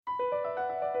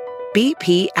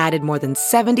BP added more than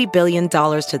 $70 billion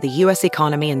to the U.S.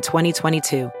 economy in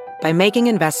 2022 by making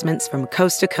investments from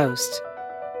coast to coast.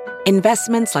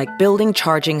 Investments like building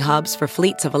charging hubs for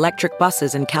fleets of electric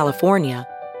buses in California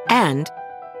and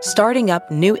starting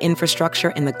up new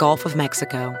infrastructure in the Gulf of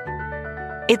Mexico.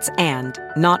 It's and,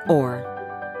 not or.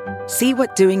 See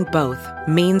what doing both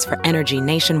means for energy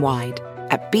nationwide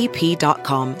at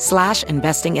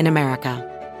bp.com/investing in America.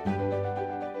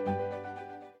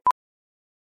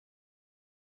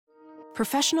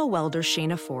 Professional welder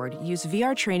Shayna Ford used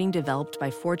VR training developed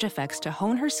by ForgeFX to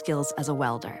hone her skills as a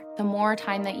welder. The more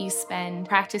time that you spend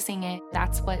practicing it,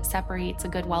 that's what separates a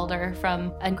good welder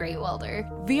from a great welder.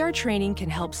 VR training can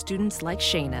help students like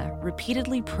Shayna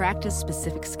repeatedly practice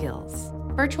specific skills.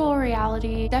 Virtual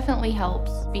reality definitely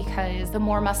helps because the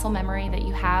more muscle memory that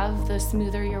you have, the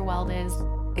smoother your weld is.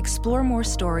 Explore more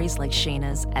stories like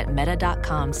Shayna's at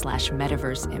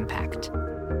meta.com/metaverseimpact.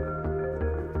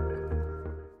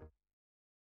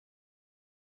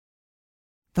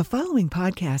 The following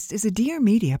podcast is a Dear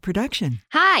Media production.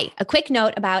 Hi, a quick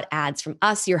note about ads from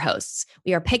us, your hosts.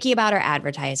 We are picky about our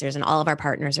advertisers, and all of our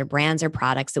partners are brands or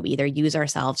products that we either use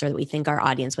ourselves or that we think our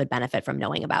audience would benefit from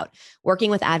knowing about.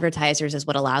 Working with advertisers is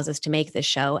what allows us to make this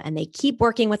show, and they keep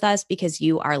working with us because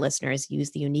you, our listeners,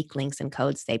 use the unique links and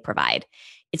codes they provide.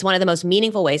 It's one of the most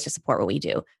meaningful ways to support what we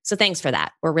do. So thanks for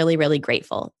that. We're really, really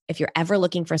grateful. If you're ever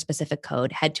looking for a specific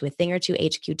code, head to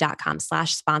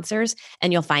athingertwohq.com/sponsors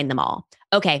and you'll find them all.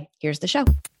 Okay, here's the show.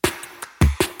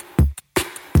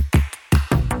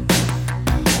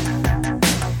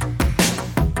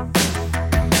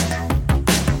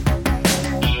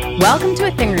 Welcome to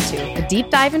A Thing or Two, a deep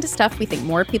dive into stuff we think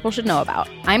more people should know about.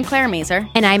 I'm Claire Mazer.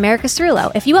 And I'm Erica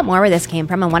Cerullo. If you want more where this came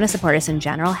from and want to support us in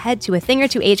general, head to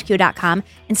athingertwohq.com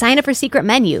and sign up for Secret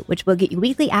Menu, which will get you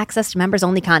weekly access to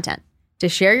members-only content. To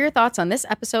share your thoughts on this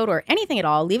episode or anything at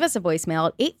all, leave us a voicemail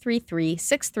at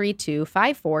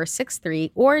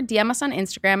 833-632-5463 or DM us on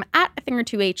Instagram at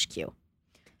athingertwohq.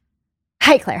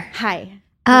 Hi, Claire. Hi.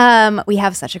 We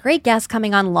have such a great guest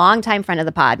coming on, longtime friend of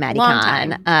the pod, Mattie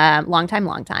Kahn. Long time.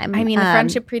 I mean, the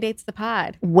friendship predates the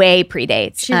pod. Way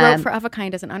predates. She wrote for Of a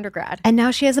Kind as an undergrad. And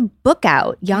now she has a book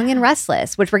out, Young and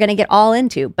Restless, which we're going to get all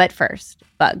into. But first,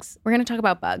 bugs. We're going to talk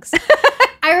about bugs.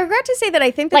 I regret to say that I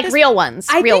think that real ones.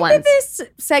 I think that this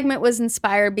segment was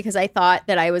inspired because I thought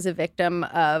that I was a victim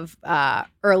of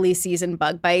early season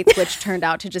bug bites, which turned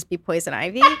out to just be poison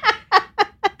ivy.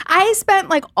 I spent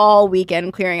like all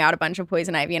weekend clearing out a bunch of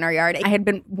poison ivy in our yard. I had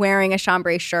been wearing a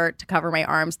chambray shirt to cover my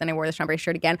arms. Then I wore the chambray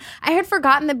shirt again. I had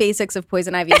forgotten the basics of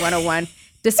Poison Ivy 101,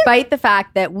 despite the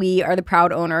fact that we are the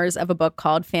proud owners of a book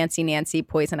called Fancy Nancy,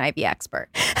 Poison Ivy Expert.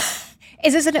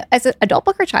 Is this an adult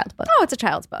book or child's book? Oh, it's a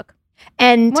child's book.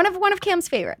 And one of Cam's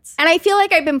favorites. And I feel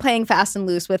like I've been playing fast and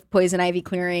loose with poison ivy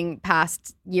clearing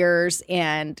past years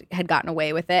and had gotten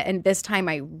away with it. And this time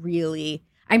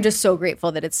I'm just so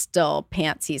grateful that it's still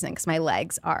pant season because my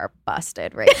legs are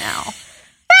busted right now.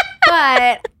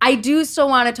 But I do still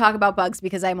want to talk about bugs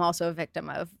because I'm also a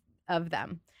victim of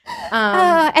them.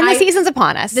 And the season's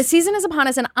upon us. The season is upon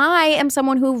us, and I am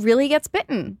someone who really gets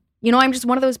bitten. You know, I'm just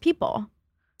one of those people.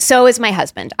 So is my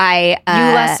husband. You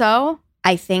less so?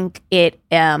 I think it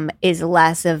is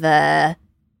less of a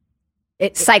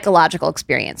psychological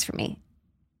experience for me.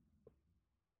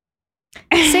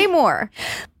 Say more.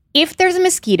 If there's a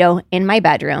mosquito in my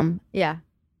bedroom, yeah,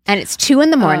 and it's 2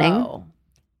 a.m,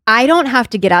 I don't have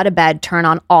to get out of bed, turn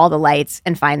on all the lights,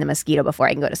 and find the mosquito before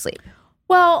I can go to sleep.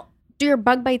 Well, do your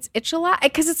bug bites itch a lot?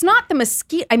 Because it's not the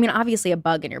mosquito. I mean, obviously a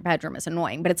bug in your bedroom is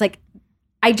annoying, but it's like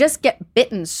I just get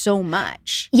bitten so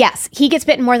much. Yes, he gets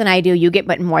bitten more than I do. You get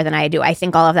bitten more than I do. I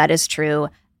think all of that is true.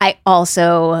 I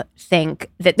also think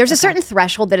that there's a certain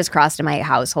threshold that is crossed in my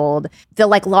household. The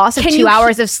loss of 2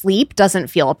 hours of sleep doesn't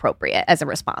feel appropriate as a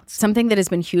response. Something that has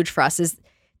been huge for us is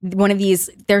one of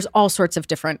these, there's all sorts of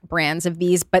different brands of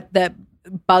these, but the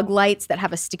bug lights that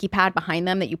have a sticky pad behind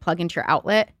them that you plug into your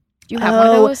outlet. Do you have one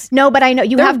of those? No, but I know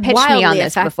you have pitched me on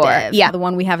this effective. Before. Yeah. The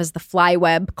one we have is the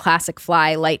FlyWeb Classic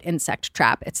Fly Light Insect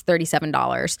Trap. It's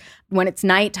 $37. When it's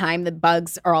nighttime, the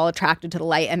bugs are all attracted to the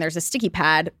light and there's a sticky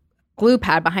pad, glue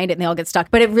pad behind it and they all get stuck.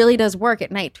 But it really does work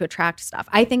at night to attract stuff.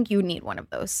 I think you need one of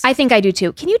those. I think I do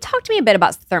too. Can you talk to me a bit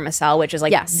about Thermacell, which is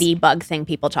the bug thing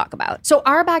people talk about? So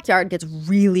our backyard gets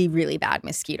really, really bad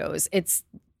mosquitoes. It's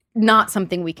not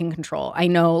something we can control. I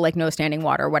know, like, no standing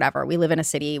water, whatever. We live in a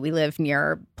city. We live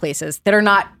near places that are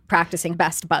not practicing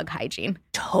best bug hygiene.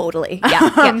 Totally.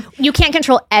 Yeah. You can't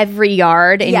control every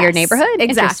yard in your neighborhood?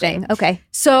 Exactly. Interesting. Okay.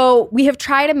 So we have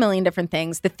tried a million different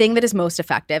things. The thing that is most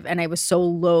effective, and I was so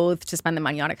loath to spend the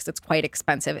money on it because it's quite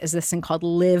expensive, is this thing called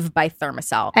Live by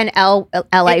Thermacell. And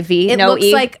L-I-V, It no looks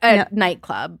E? like a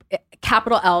nightclub.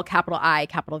 Capital L, capital I,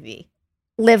 capital V.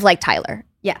 Live like Tyler.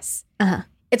 Yes. Uh-huh.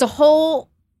 It's a whole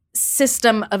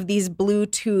system of these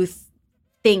Bluetooth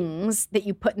things that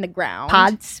you put in the ground.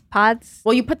 Pods?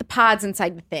 Well, you put the pods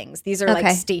inside the things. These are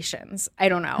like stations. I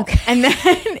don't know. Okay. And then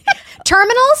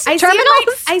Terminals?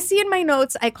 I see in my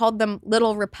notes, I called them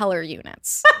little repeller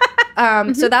units.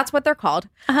 So that's what they're called.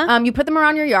 You put them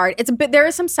around your yard. It's a bit, there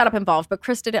is some setup involved, but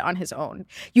Chris did it on his own.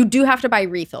 You do have to buy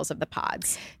refills of the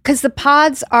pods. Because the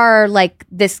pods are like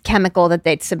this chemical that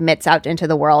they submits out into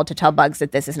the world to tell bugs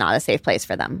that this is not a safe place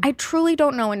for them. I truly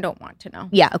don't know and don't want to know.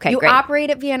 Yeah, okay, You great. operate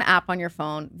it via an app on your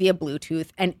phone, via Bluetooth,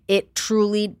 and it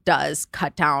truly does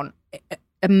cut down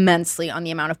immensely on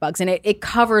the amount of bugs. And it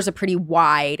covers a pretty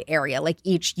wide area. Like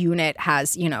each unit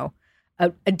has,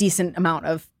 a decent amount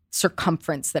of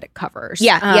circumference that it covers.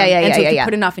 And so if you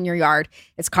put enough in your yard,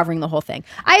 it's covering the whole thing.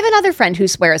 I have another friend who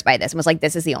swears by this and was like,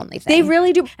 this is the only thing. They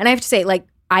really do. And I have to say, like,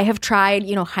 I have tried,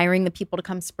 hiring the people to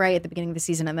come spray at the beginning of the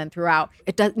season and then throughout.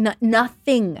 It does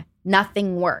nothing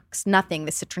works. Nothing.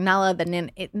 The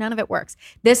citronella, none of it works.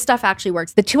 This stuff actually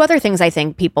works. The two other things I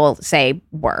think people say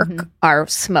work are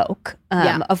smoke,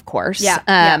 of course.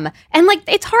 And like,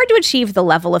 it's hard to achieve the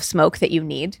level of smoke that you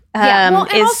need. And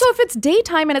also if it's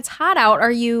daytime and it's hot out,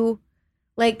 are you...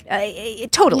 Like,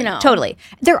 totally.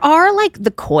 There are like the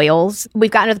coils.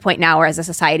 We've gotten to the point now where as a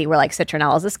society we're like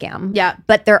citronella is a scam. Yeah.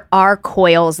 But there are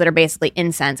coils that are basically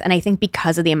incense. And I think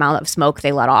because of the amount of smoke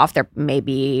they let off,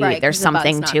 there's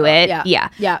something to it.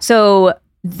 Yeah. So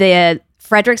the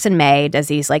Fredericks and May does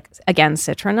these like, again,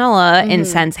 citronella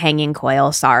incense hanging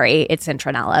coil. Sorry, it's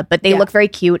citronella. But they look very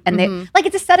cute and they like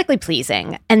it's aesthetically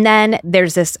pleasing. And then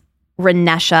there's this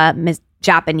Renesha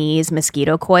Japanese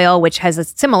mosquito coil, which has a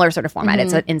similar sort of format.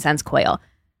 It's an incense coil.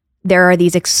 There are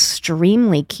these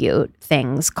extremely cute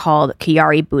things called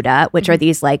Kiyari Buddha, which are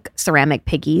these like ceramic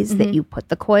piggies that you put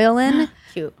the coil in.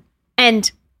 Cute.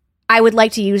 And I would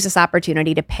like to use this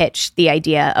opportunity to pitch the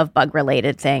idea of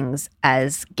bug-related things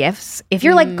as gifts. If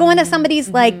you're like going to somebody's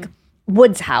like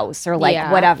woods house or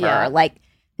like whatever, like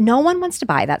no one wants to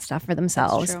buy that stuff for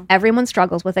themselves. Everyone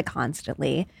struggles with it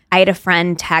constantly. I had a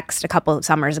friend text a couple of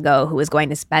summers ago who was going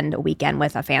to spend a weekend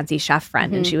with a fancy chef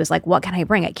friend. And she was like, what can I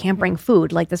bring? I can't bring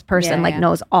food. Like this person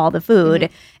knows all the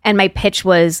food. And my pitch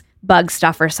was bug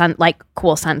stuff or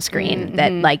cool sunscreen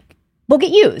that like will get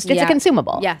used. It's a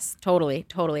consumable. Yes, totally.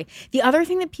 The other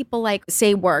thing that people like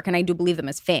say work, and I do believe them,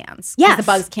 is fans. Yes. The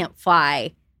bugs can't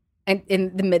fly. And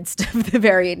in the midst of the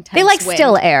very intense They like wind.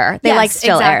 still air. They like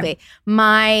still air.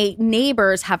 My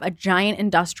neighbors have a giant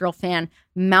industrial fan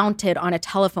mounted on a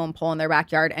telephone pole in their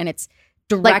backyard, and it's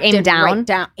directed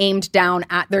aimed down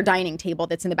at their dining table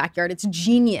that's in the backyard. It's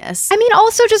genius. I mean,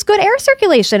 also just good air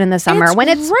circulation in the summer when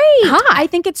it's great. hot. I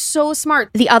think it's so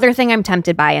smart. The other thing I'm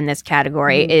tempted by in this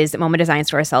category is that MoMA Design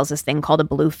Store sells this thing called a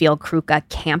Bluefield Kruka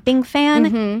camping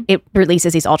fan. It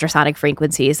releases these ultrasonic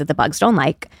frequencies that the bugs don't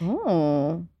like.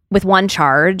 Oh. With one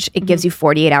charge, it gives you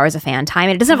 48 hours of fan time,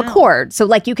 and it doesn't have a cord. So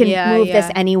like you can move this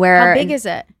anywhere. How big is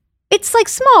it? It's like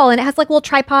small, and it has like little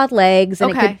tripod legs,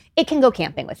 and it can go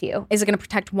camping with you. Is it going to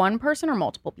protect one person or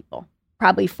multiple people?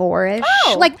 Probably 4-ish.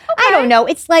 Oh, like I don't know.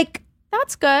 It's like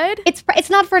that's good. It's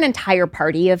not for an entire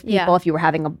party of people if you were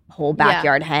having a whole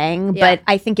backyard hang, but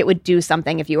I think it would do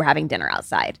something if you were having dinner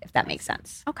outside, if that makes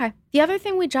sense. Okay. The other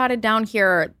thing we jotted down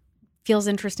here feels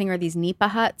interesting are these Nipa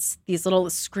huts, these little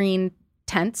screen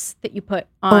tents that you put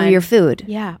on over your food.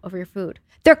 Yeah, over your food.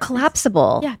 They're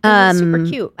collapsible. Yeah, they're super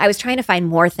cute. I was trying to find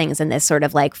more things in this sort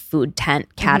of like food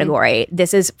tent category.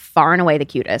 This is far and away the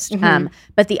cutest.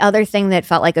 But the other thing that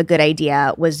felt like a good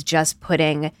idea was just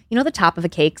putting, the top of a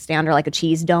cake stand or like a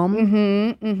cheese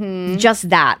dome. Just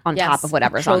that on top of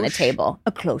whatever's on the table.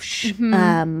 A cloche.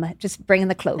 Just bringing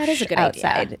the cloche that is a good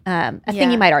outside. A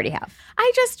thing you might already have.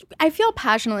 I feel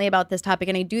passionately about this topic,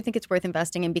 and I do think it's worth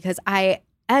investing in because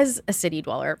as a city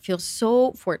dweller, feel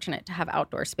so fortunate to have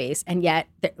outdoor space, and yet,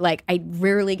 I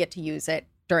rarely get to use it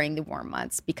during the warm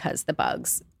months because the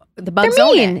bugs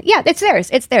own it. Yeah, it's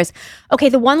theirs. Okay,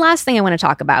 the one last thing I want to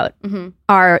talk about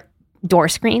are door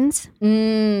screens.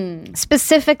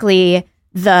 Specifically,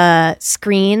 the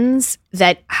screens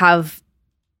that have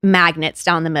magnets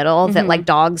down the middle that like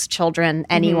dogs, children,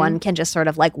 anyone can just sort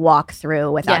of like walk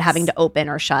through without having to open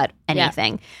or shut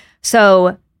anything.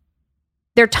 So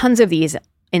there are tons of these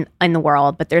in the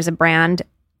world, but there's a brand.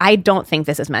 I don't think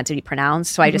this is meant to be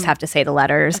pronounced, so I just have to say the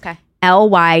letters. Okay.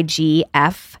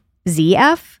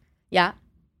 LYGFZF. Yeah.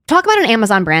 Talk about an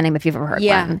Amazon brand name if you've ever heard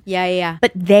one. Yeah.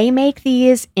 But they make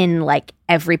these in like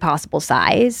every possible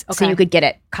size. So Okay. you could get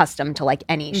it custom to like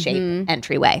any shape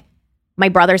entryway. My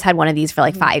brother's had one of these for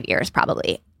like 5 years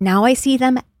probably. Now I see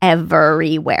them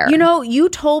everywhere. You know, you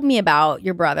told me about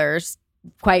your brothers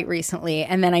quite recently,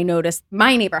 and then I noticed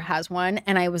my neighbor has one,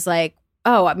 and I was like,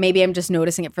 oh, maybe I'm just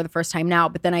noticing it for the first time now.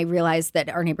 But then I realized that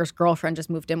our neighbor's girlfriend just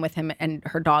moved in with him, and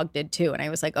her dog did too. And I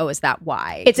was like, oh, is that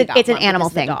why? It's he an got one? animal Because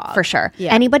of the thing dog? for sure.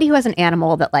 Yeah. Anybody who has an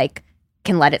animal that like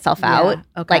can let itself out,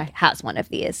 Okay. like has one of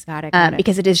these. Got it.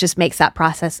 Because it just makes that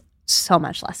process so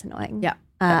much less annoying. Yeah,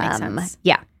 that makes sense.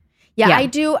 Yeah. Yeah, Yeah. I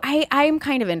do. I'm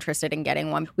kind of interested in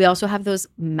getting one. We also have those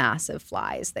massive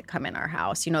flies that come in our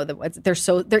house. You know,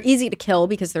 they're easy to kill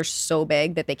because they're so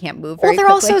big that they can't move. Well, Very they're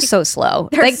quickly. also so slow.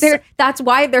 That's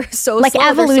why they're so like slow.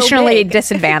 They're so evolutionally big.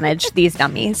 disadvantaged, these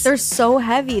dummies. They're so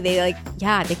heavy. They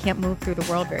can't move through the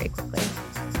world very quickly.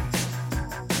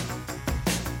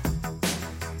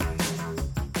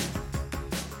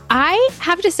 I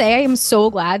have to say, I am so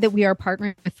glad that we are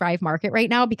partnering with Thrive Market right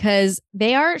now because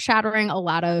they are shattering a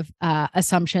lot of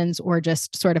assumptions or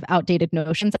just sort of outdated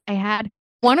notions I had.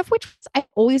 One of which was I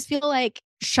always feel like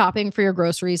shopping for your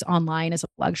groceries online is a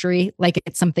luxury. Like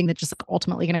it's something that's just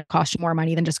ultimately going to cost you more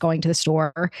money than just going to the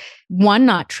store. One,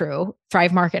 not true.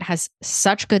 Thrive Market has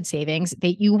such good savings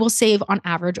that you will save on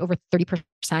average over 30%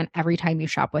 every time you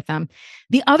shop with them.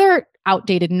 The other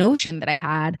outdated notion that I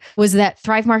had was that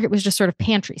Thrive Market was just sort of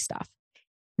pantry stuff.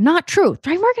 Not true.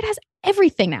 Thrive Market has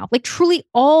everything now, like truly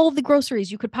all the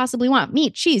groceries you could possibly want: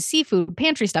 meat, cheese, seafood,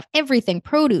 pantry stuff, everything,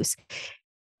 produce.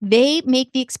 They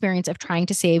make the experience of trying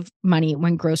to save money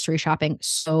when grocery shopping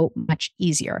so much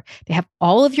easier. They have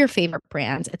all of your favorite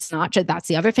brands. It's not just, that's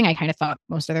the other thing I kind of thought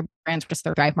most of their brands were just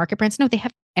their Thrive Market brands. No, they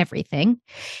have everything.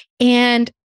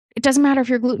 And it doesn't matter if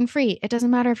you're gluten-free. It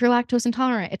doesn't matter if you're lactose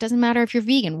intolerant. It doesn't matter if you're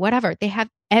vegan, whatever. They have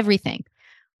everything.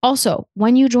 Also,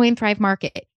 when you join Thrive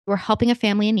Market, we're helping a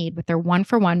family in need with their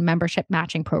 1-for-1 membership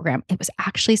matching program. It was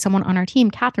actually someone on our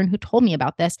team, Catherine, who told me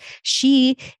about this.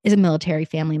 She is a military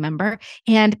family member,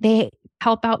 and they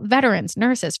help out veterans,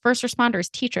 nurses, first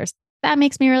responders, teachers. That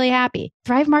makes me really happy.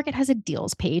 Thrive Market has a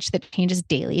deals page that changes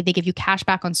daily. They give you cash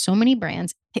back on so many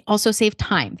brands. They also save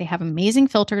time. They have amazing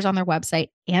filters on their website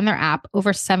and their app,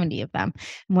 over 70 of them.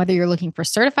 And whether you're looking for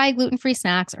certified gluten-free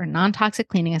snacks or non-toxic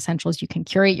cleaning essentials, you can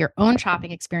curate your own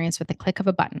shopping experience with the click of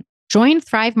a button. Join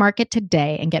Thrive Market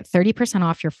today and get 30%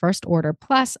 off your first order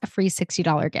plus a free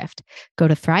 $60 gift. Go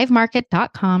to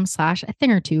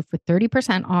thrivemarket.com/athingertwo for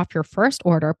 30% off your first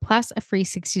order plus a free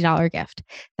 $60 gift.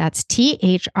 That's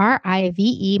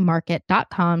THRIVE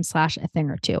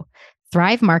market.com/athingertwo.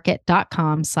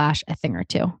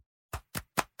 thrivemarket.com/athingertwo.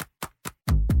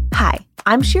 Hi,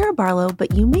 I'm Shira Barlow,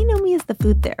 but you may know me as the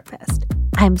food therapist.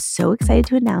 I'm so excited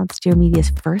to announce Dear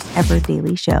Media's first ever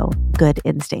daily show, Good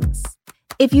Instincts.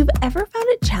 If you've ever found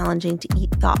it challenging to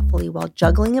eat thoughtfully while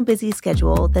juggling a busy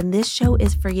schedule, then this show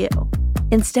is for you.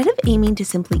 Instead of aiming to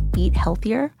simply eat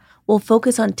healthier, we'll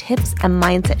focus on tips and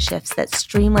mindset shifts that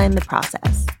streamline the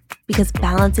process. Because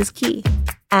balance is key,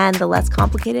 and the less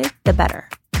complicated, the better.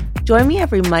 Join me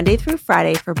every Monday through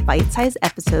Friday for bite-sized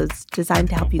episodes designed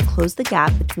to help you close the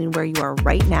gap between where you are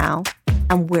right now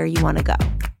and where you want to go.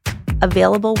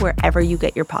 Available wherever you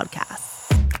get your podcasts.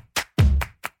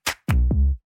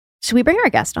 Should we bring our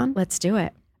guest on? Let's do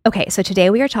it. Okay, so today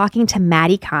we are talking to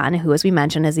Mattie Kahn, who, as we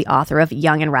mentioned, is the author of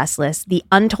Young and Restless, the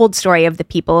untold story of the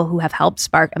people who have helped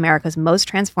spark America's most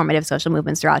transformative social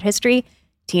movements throughout history,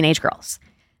 teenage girls.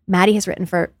 Mattie has written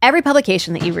for every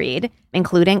publication that you read,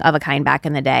 including Of a Kind back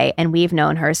in the day, and we've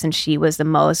known her since she was the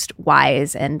most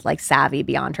wise and like savvy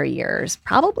beyond her years.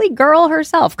 Probably girl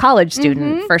herself, college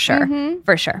student, for sure,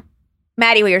 for sure.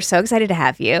 Mattie, we are so excited to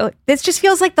have you. This just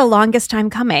feels like the longest time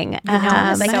coming.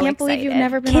 I So can't believe you've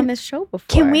never been on this show before.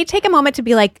 Can we take a moment to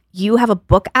be like, you have a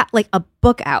book out, like a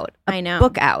book out. I know.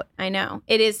 Book out. I know.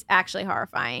 It is actually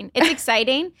horrifying. It's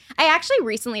exciting. I actually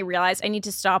recently realized I need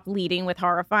to stop leading with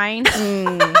horrifying.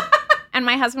 And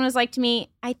my husband was like to me,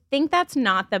 I think that's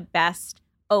not the best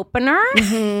opener.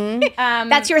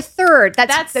 That's your third.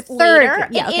 That's the third. Later.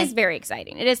 Yeah, It okay. is very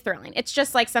exciting. It is thrilling. It's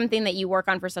just like something that you work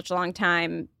on for such a long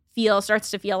time starts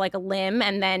to feel like a limb,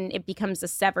 and then it becomes a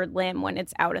severed limb when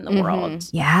it's out in the world.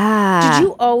 Yeah. Did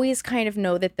you always kind of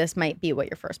know that this might be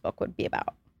what your first book would be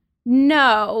about?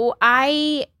 No,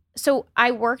 I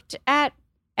worked at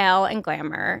Elle and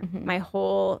Glamour my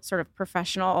whole sort of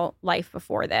professional life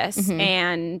before this.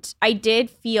 And I did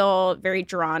feel very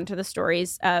drawn to the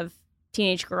stories of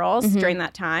teenage girls during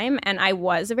that time. And I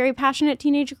was a very passionate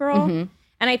teenage girl.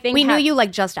 And I think we knew you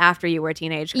like just after you were a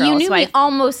teenage girl. You knew so me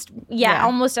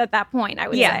almost at that point, I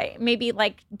would Yeah. say. Maybe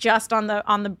like just on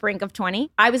the brink of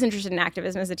 20. I was interested in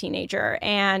activism as a teenager,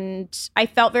 and I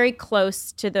felt very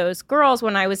close to those girls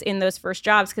when I was in those first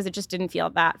jobs because it just didn't feel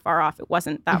that far off. It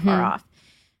wasn't that far off.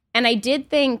 And I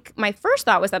did think, my first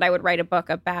thought was that I would write a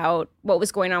book about what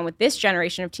was going on with this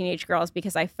generation of teenage girls,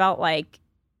 because I felt like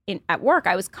at work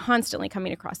I was constantly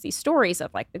coming across these stories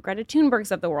of like the Greta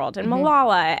Thunbergs of the world and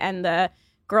Malala and the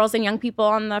girls and young people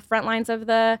on the front lines of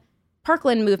the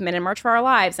Parkland movement and March for Our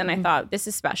Lives. And I thought, this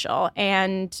is special.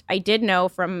 And I did know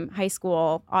from high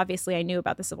school, obviously I knew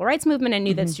about the civil rights movement and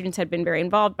knew that students had been very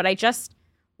involved, but I just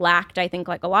lacked, I think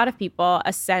like a lot of people,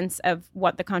 a sense of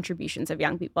what the contributions of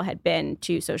young people had been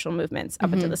to social movements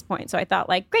up until this point. So I thought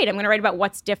like, great, I'm going to write about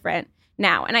what's different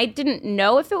now. And I didn't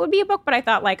know if it would be a book, but I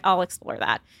thought like, I'll explore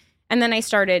that. And then I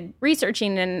started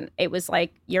researching, and it was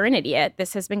like, you're an idiot.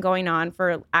 This has been going on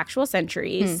for actual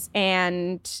centuries.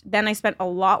 And then I spent a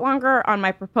lot longer on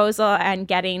my proposal and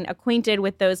getting acquainted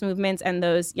with those movements and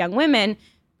those young women,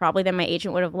 probably than my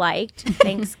agent would have liked.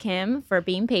 Thanks, Kim, for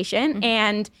being patient.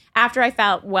 And after I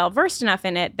felt well-versed enough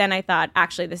in it, then I thought,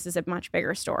 actually, this is a much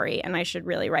bigger story, and I should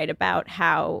really write about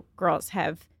how girls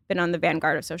have been on the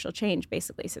vanguard of social change,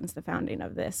 basically, since the founding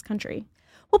of this country.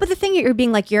 Well, but the thing you're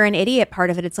being like, you're an idiot part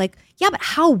of it, it's like, yeah, but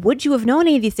how would you have known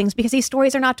any of these things? Because these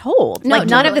stories are not told. No, like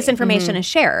none of totally. this information is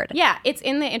shared. Yeah, it's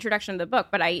in the introduction of the book,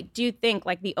 but I do think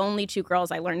like the only two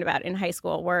girls I learned about in high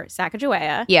school were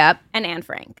Sacagawea and Anne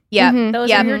Frank.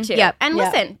 Those are your two. And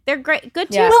listen, they're great,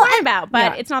 good to learn about,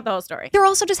 but it's not the whole story. They're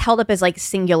also just held up as like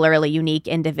singularly unique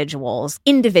individuals,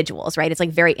 right? It's like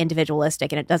very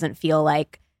individualistic, and it doesn't feel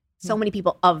like so many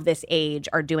people of this age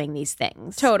are doing these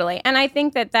things. Totally. And I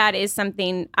think that that is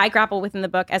something I grapple with in the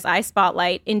book as I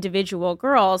spotlight individual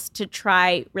girls to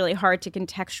try really hard to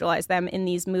contextualize them in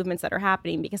these movements that are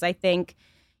happening. Because I think,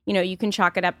 you know, you can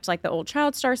chalk it up to like the old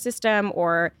child star system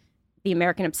or the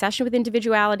American obsession with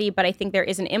individuality, but I think there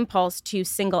is an impulse to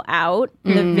single out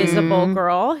the visible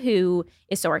girl who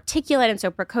is so articulate and so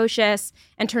precocious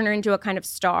and turn her into a kind of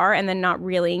star and then not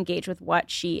really engage with what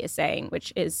she is saying,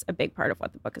 which is a big part of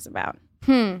what the book is about.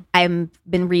 I've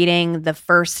been reading the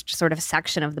first sort of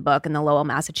section of the book in the Lowell,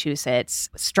 Massachusetts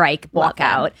strike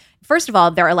walkout. First of all,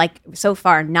 there are like so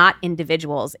far not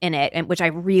individuals in it, and which I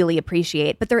really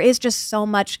appreciate, but there is just so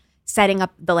much setting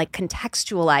up the like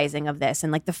contextualizing of this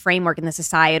and like the framework and the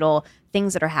societal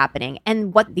things that are happening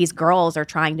and what these girls are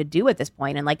trying to do at this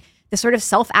point, and like the sort of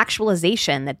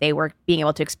self-actualization that they were being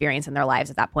able to experience in their lives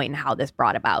at that point, and how this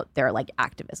brought about their like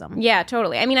activism. Yeah,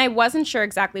 totally. I mean, I wasn't sure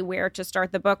exactly where to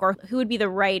start the book or who would be the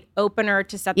right opener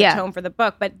to set the tone for the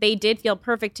book, but they did feel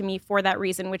perfect to me for that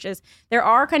reason, which is there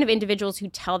are kind of individuals who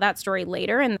tell that story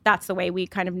later, and that's the way we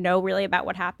kind of know really about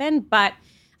what happened. But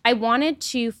I wanted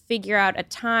to figure out a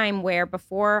time where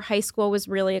before high school was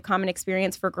really a common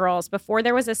experience for girls, before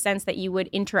there was a sense that you would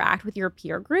interact with your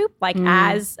peer group, like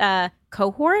as a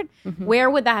cohort,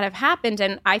 where would that have happened?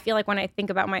 And I feel like when I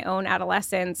think about my own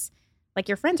adolescence, like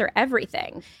your friends are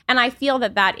everything. And I feel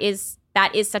that that is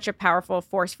such a powerful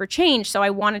force for change. So I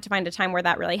wanted to find a time where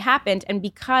that really happened. And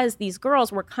because these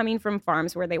girls were coming from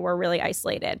farms where they were really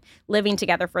isolated, living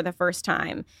together for the first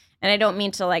time. And I don't mean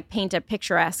to like paint a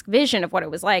picturesque vision of what it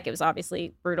was like. It was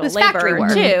obviously brutal labor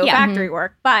too, factory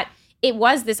work. But it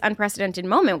was this unprecedented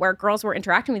moment where girls were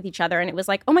interacting with each other, and it was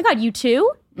like, oh my God, you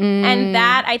too? And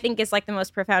that I think is like the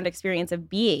most profound experience of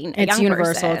being a young person. It's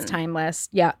universal, it's timeless.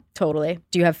 Yeah, totally.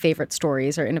 Do you have favorite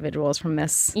stories or individuals from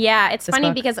this? Yeah, it's funny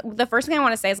book? because the first thing I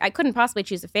want to say is I couldn't possibly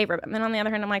choose a favorite. But then on the other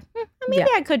hand, I'm like, maybe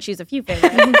I could choose a few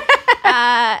favorites.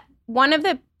 One of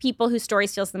the people whose story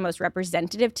feels the most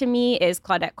representative to me is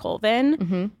Claudette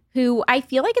Colvin, who I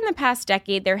feel like in the past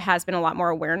decade, there has been a lot more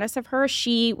awareness of her.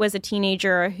 She was a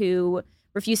teenager who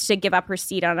refused to give up her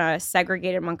seat on a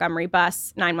segregated Montgomery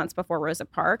bus 9 months before Rosa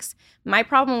Parks. My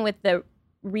problem with the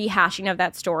rehashing of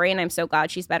that story, and I'm so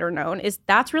glad she's better known, is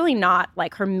that's really not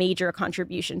like her major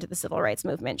contribution to the civil rights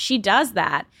movement. She does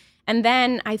that. And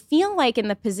then I feel like in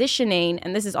the positioning,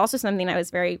 and this is also something I was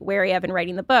very wary of in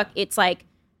writing the book, it's like,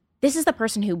 this is the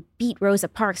person who beat Rosa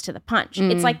Parks to the punch.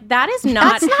 It's like, that is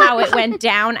not how it went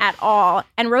down at all.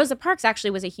 And Rosa Parks actually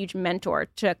was a huge mentor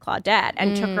to Claudette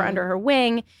and took her under her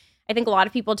wing. I think a lot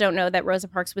of people don't know that Rosa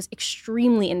Parks was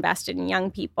extremely invested in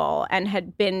young people and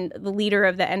had been the leader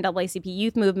of the NAACP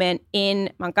youth movement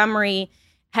in Montgomery,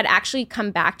 had actually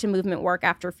come back to movement work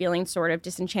after feeling sort of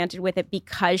disenchanted with it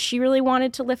because she really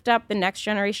wanted to lift up the next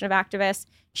generation of activists.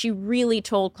 She really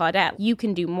told Claudette, you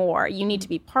can do more. You need to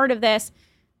be part of this.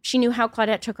 she knew how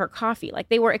Claudette took her coffee. Like,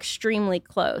 they were extremely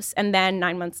close. And then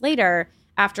 9 months later,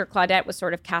 after Claudette was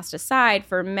sort of cast aside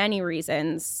for many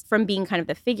reasons from being kind of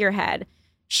the figurehead,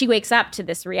 she wakes up to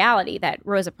this reality that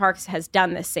Rosa Parks has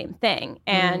done this same thing.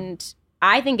 And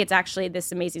I think it's actually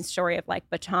this amazing story of like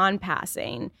baton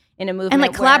passing in a movement. And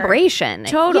like collaboration.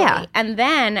 Totally. Yeah. And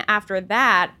then after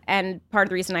that, and part of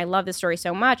the reason I love this story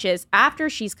so much is after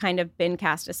she's kind of been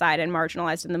cast aside and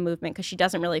marginalized in the movement because she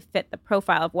doesn't really fit the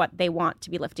profile of what they want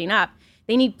to be lifting up,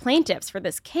 they need plaintiffs for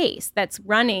this case that's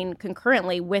running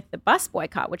concurrently with the bus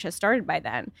boycott, which has started by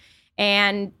then.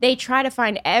 And they try to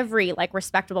find every like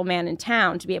respectable man in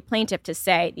town to be a plaintiff to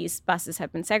say these buses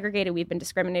have been segregated, we've been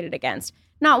discriminated against.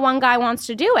 Not one guy wants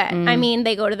to do it. I mean,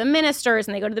 they go to the ministers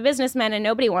and they go to the businessmen and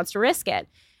nobody wants to risk it.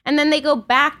 And then they go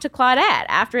back to Claudette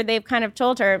after they've kind of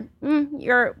told her,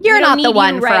 you're not the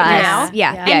one for us. Now.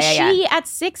 Yeah. And she at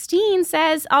 16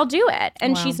 says, I'll do it.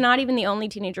 And she's not even the only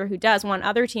teenager who does. One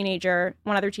other teenage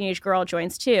girl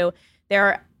joins too. There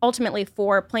are ultimately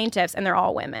 4 plaintiffs and they're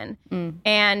all women.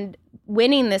 And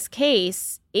winning this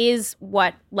case is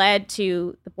what led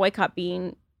to the boycott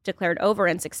being declared over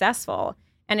and successful.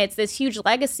 And it's this huge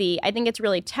legacy. I think it's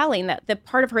really telling that the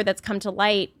part of her that's come to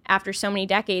light after so many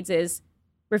decades is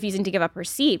refusing to give up her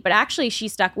seat. But actually, she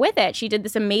stuck with it. She did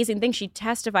this amazing thing. She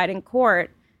testified in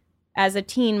court as a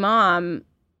teen mom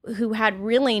who had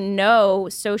really no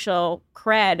social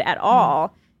cred at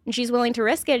all. And she's willing to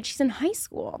risk it. She's in high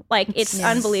school. Like, it's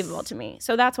unbelievable to me.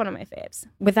 So that's one of my faves.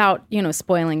 Without,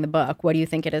 spoiling the book, what do you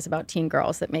think it is about teen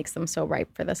girls that makes them so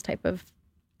ripe for this type of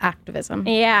activism?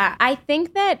 Yeah, I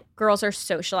think that girls are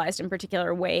socialized in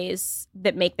particular ways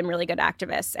that make them really good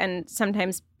activists. And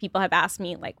sometimes people have asked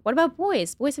me, like, what about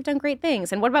boys? Boys have done great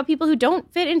things. And what about people who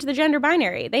don't fit into the gender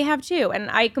binary? They have too.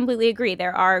 And I completely agree.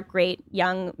 There are great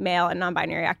young male and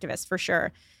non-binary activists for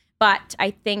sure. But I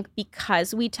think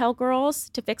because we tell girls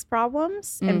to fix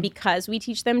problems and because we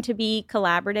teach them to be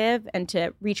collaborative and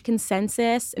to reach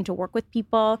consensus and to work with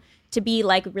people, to be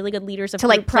like really good leaders of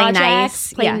group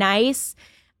projects, play nice,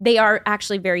 they are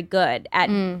actually very good at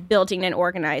building and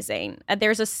organizing.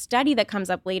 There's a study that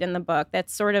comes up late in the book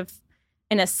that's sort of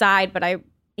an aside, but I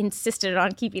insisted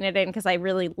on keeping it in because I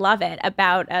really love it,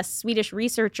 about a Swedish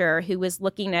researcher who was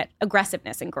looking at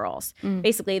aggressiveness in girls.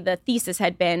 Basically, the thesis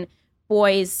had been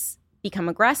boys become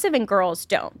aggressive and girls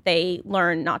don't. They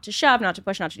learn not to shove, not to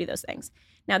push, not to do those things.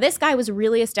 Now, this guy was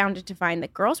really astounded to find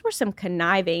that girls were some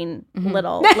conniving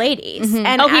little ladies.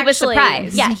 And he was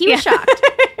surprised. Yeah, he was shocked.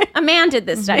 A man did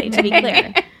this study, to be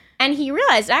clear. And he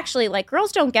realized, actually, like,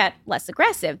 girls don't get less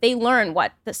aggressive. They learn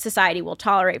what the society will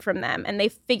tolerate from them, and they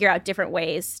figure out different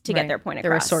ways to get their point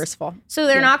across. They're resourceful. So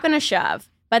they're not going to shove.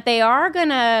 But they are going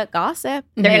to gossip.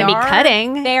 They're going to be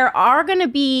cutting. They are going to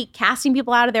be casting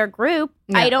people out of their group.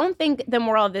 Yeah. I don't think the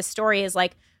moral of this story is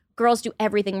like girls do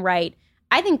everything right.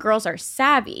 I think girls are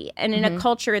savvy. And in a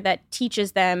culture that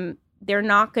teaches them they're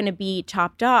not going to be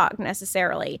top dog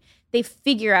necessarily, they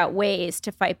figure out ways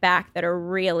to fight back that are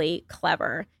really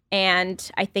clever.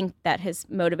 And I think that has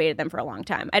motivated them for a long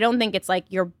time. I don't think it's like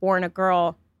you're born a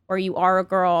girl or you are a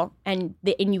girl and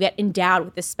you get endowed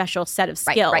with this special set of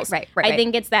skills. Right. I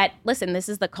think it's that, listen, this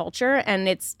is the culture and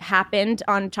it's happened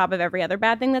on top of every other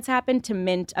bad thing that's happened to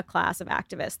mint a class of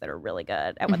activists that are really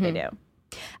good at what they do.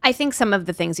 I think some of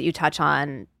the things that you touch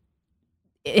on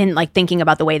in like thinking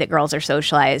about the way that girls are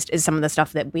socialized is some of the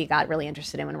stuff that we got really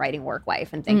interested in when writing Work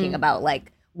Wife and thinking about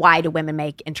like, why do women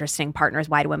make interesting partners?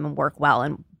 Why do women work well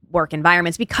in work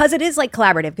environments? Because it is like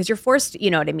collaborative, because you're forced,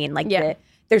 you know what I mean? Like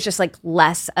there's just like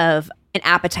less of an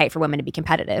appetite for women to be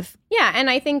competitive. Yeah, and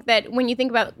I think that when you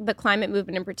think about the climate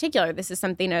movement in particular, this is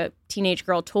something a teenage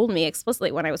girl told me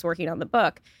explicitly when I was working on the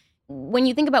book. When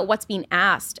you think about what's being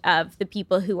asked of the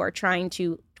people who are trying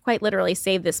to quite literally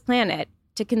save this planet,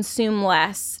 to consume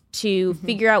less, to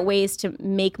figure out ways to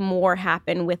make more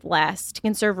happen with less, to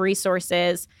conserve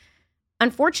resources,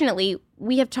 unfortunately,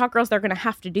 we have taught girls they're going to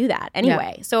have to do that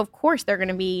anyway. Yeah. So, of course, they're going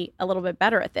to be a little bit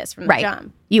better at this from the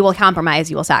jump. You will compromise.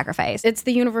 You will sacrifice. It's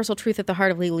the universal truth at the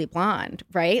heart of Legally Blonde,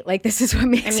 right? Like, this is what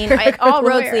makes all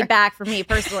roads lead back for me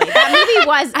personally. That movie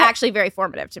was actually very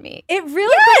formative to me. It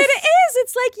really, but it is.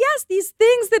 It's like, yes, these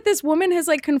things that this woman has,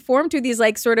 like, conformed to, these,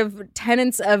 like, sort of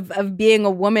tenets of being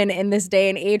a woman in this day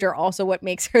and age are also what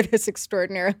makes her this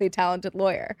extraordinarily talented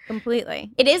lawyer.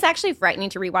 Completely. It is actually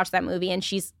frightening to rewatch that movie, and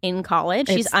she's in college.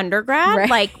 She's undergrad. Right.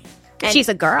 Like, she's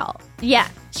a girl. Yeah,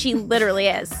 she literally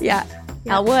is. Yeah.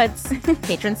 Elle Woods,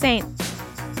 patron saint.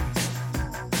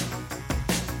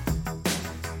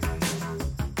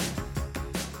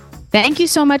 Thank you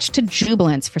so much to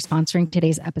Jubilance for sponsoring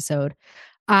today's episode.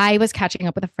 I was catching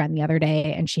up with a friend the other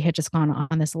day, and she had just gone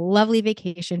on this lovely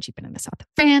vacation. She'd been in the south of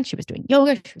France. She was doing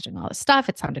yoga. She was doing all this stuff.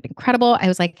 It sounded incredible. I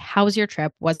was like, how was your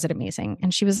trip? Was it amazing?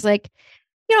 And she was like,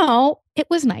 it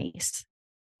was nice.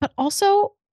 But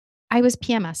also, I was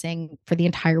PMSing for the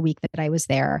entire week that I was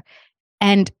there.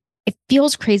 And it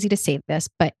feels crazy to say this,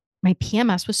 but my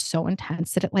PMS was so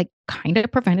intense that it like kind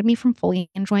of prevented me from fully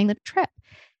enjoying the trip.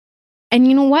 And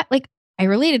you know what? Like, I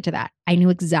related to that. I knew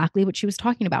exactly what she was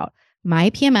talking about.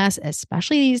 My PMS,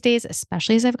 especially these days,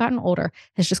 especially as I've gotten older,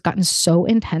 has just gotten so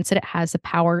intense that it has the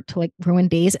power to like ruin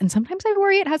days. And sometimes I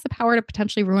worry it has the power to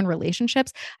potentially ruin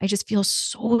relationships. I just feel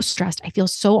so stressed. I feel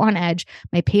so on edge.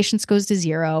 My patience goes to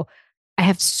zero. I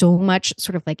have so much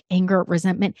sort of like anger,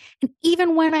 resentment. And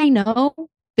even when I know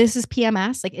this is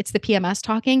PMS, like it's the PMS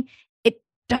talking, it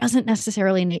doesn't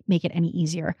necessarily make it any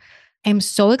easier. I'm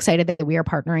so excited that we are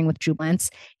partnering with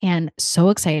Jubilance and so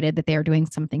excited that they are doing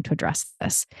something to address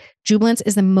this. Jubilance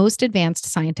is the most advanced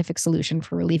scientific solution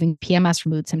for relieving PMS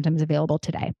mood symptoms available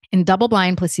today. In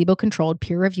double-blind, placebo-controlled,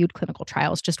 peer-reviewed clinical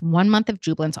trials, just 1 month of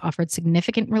Jubilance offered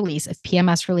significant release of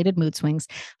PMS-related mood swings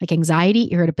like anxiety,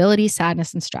 irritability,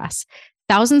 sadness, and stress.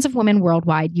 Thousands of women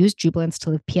worldwide use Jubilance to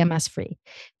live PMS-free.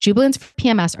 Jubilance for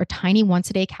PMS are tiny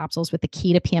once-a-day capsules with the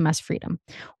key to PMS freedom.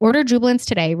 Order Jubilance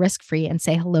today, risk-free, and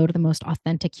say hello to the most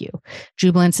authentic you.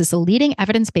 Jubilance is the leading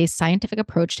evidence-based scientific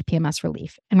approach to PMS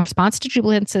relief. In response to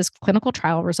Jubilance's clinical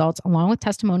trial results, along with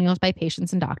testimonials by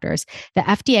patients and doctors, the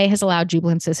FDA has allowed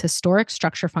Jubilance's historic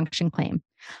structure-function claim.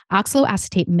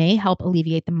 Oxaloacetate may help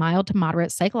alleviate the mild to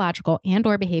moderate psychological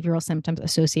and/or behavioral symptoms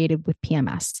associated with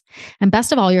PMS. And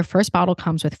best of all, your first bottle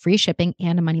comes with free shipping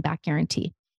and a money-back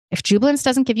guarantee. If Jubilance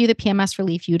doesn't give you the PMS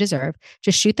relief you deserve,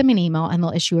 just shoot them an email and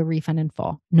they'll issue a refund in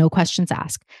full. No questions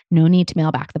asked. No need to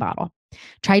mail back the bottle.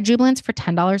 Try Jubilance for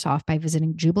 $10 off by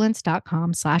visiting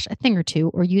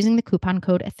jubilance.com/athingertwo or using the coupon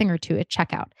code athingertwo at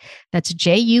checkout. That's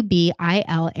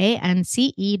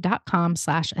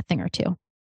JUBILANCE.com/athingertwo.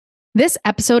 This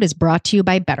episode is brought to you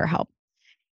by BetterHelp.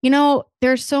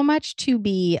 There's so much to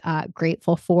be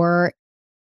grateful for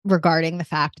regarding the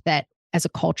fact that as a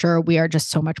culture, we are just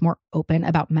so much more open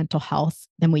about mental health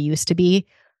than we used to be.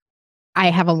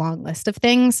 I have a long list of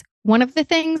things. One of the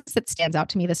things that stands out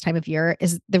to me this time of year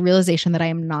is the realization that I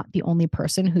am not the only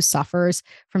person who suffers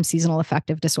from seasonal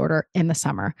affective disorder in the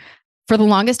summer. For the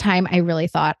longest time, I really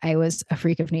thought I was a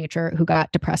freak of nature who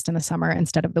got depressed in the summer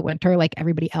instead of the winter like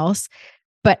everybody else.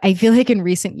 But I feel like in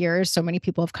recent years, so many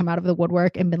people have come out of the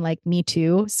woodwork and been like, me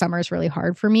too. Summer is really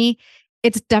hard for me.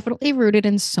 It's definitely rooted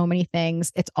in so many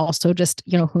things. It's also just,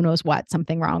 who knows what,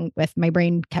 something wrong with my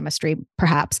brain chemistry,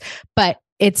 perhaps. But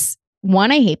it's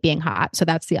one, I hate being hot. So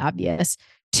that's the obvious.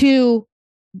 Two,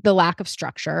 the lack of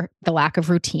structure, the lack of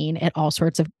routine. It all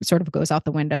sort of goes out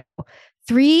the window.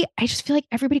 Three, I just feel like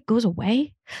everybody goes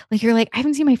away. Like you're like, I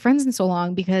haven't seen my friends in so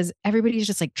long because everybody's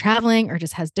just like traveling or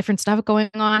just has different stuff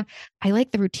going on. I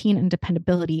like the routine and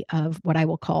dependability of what I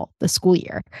will call the school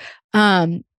year.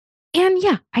 And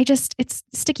yeah, it's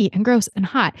sticky and gross and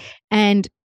hot. And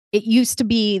it used to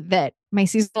be that my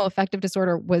seasonal affective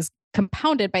disorder was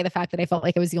compounded by the fact that I felt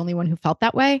like I was the only one who felt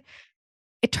that way.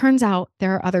 It turns out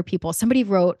there are other people. Somebody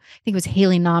wrote, I think it was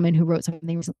Haley Nauman who wrote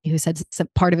something recently who said some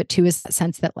part of it too is that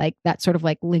sense that like that sort of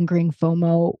like lingering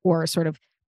FOMO or sort of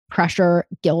pressure,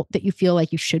 guilt that you feel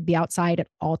like you should be outside at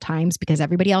all times because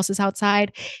everybody else is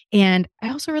outside. And I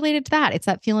also related to that. It's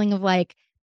that feeling of like,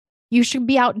 you should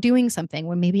be out doing something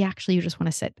when maybe actually you just want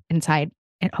to sit inside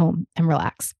at home and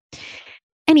relax.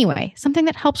 Anyway, something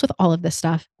that helps with all of this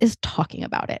stuff is talking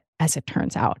about it, as it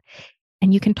turns out.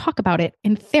 And you can talk about it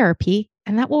in therapy,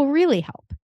 and that will really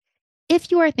help.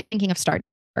 If you are thinking of starting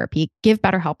therapy, give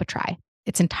BetterHelp a try.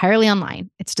 It's entirely online.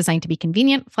 It's designed to be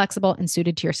convenient, flexible, and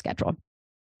suited to your schedule.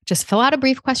 Just fill out a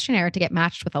brief questionnaire to get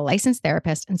matched with a licensed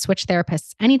therapist and switch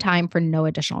therapists anytime for no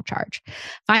additional charge.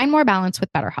 Find more balance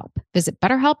with BetterHelp. Visit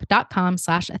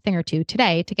betterhelp.com/athingertwo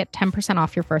today to get 10%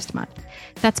 off your first month.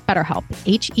 That's BetterHelp,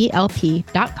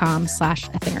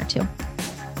 HELP.com/athingertwo.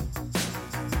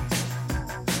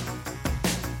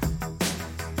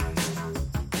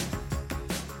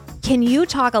 Can you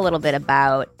talk a little bit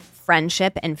about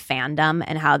friendship and fandom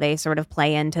and how they sort of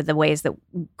play into the ways that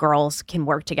girls can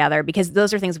work together? Because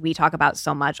those are things we talk about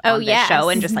so much on this show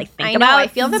and just like think about. I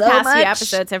feel the past few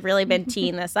episodes have really been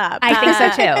teeing this up.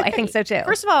 I think so too.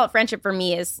 First of all, friendship for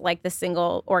me is like the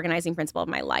single organizing principle of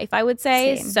my life, I would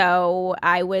say. Same. So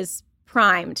I was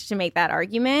primed to make that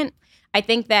argument. I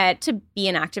think that to be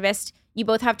an activist, you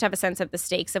both have to have a sense of the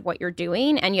stakes of what you're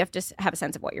doing, and you have to have a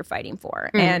sense of what you're fighting for.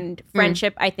 And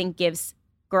friendship, I think, gives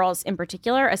girls in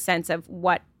particular a sense of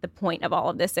what the point of all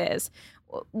of this is.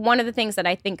 One of the things that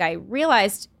I think I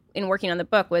realized in working on the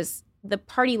book was the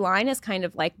party line is kind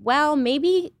of like, well,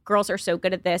 maybe girls are so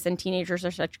good at this and teenagers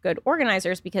are such good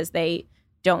organizers because they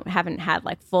haven't had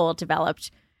like full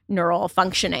developed neural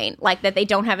functioning, like that they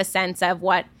don't have a sense of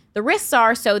what the risks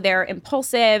are. So they're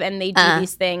impulsive and they do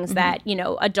these things that, you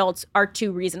know, adults are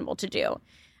too reasonable to do.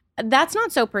 That's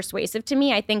not so persuasive to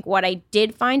me. I think what I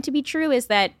did find to be true is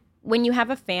that when you have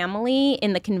a family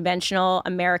in the conventional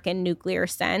American nuclear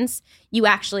sense, you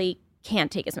actually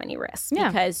can't take as many risks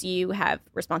because you have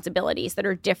responsibilities that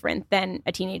are different than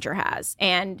a teenager has.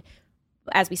 And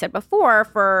as we said before,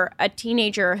 for a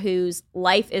teenager whose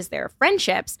life is their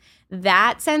friendships,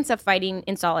 that sense of fighting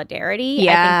in solidarity,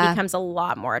 I think, becomes a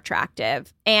lot more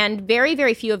attractive. And very,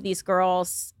 very few of these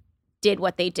girls did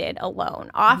what they did alone.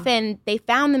 Often they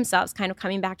found themselves kind of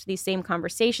coming back to these same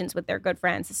conversations with their good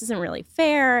friends. This isn't really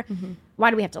fair. Why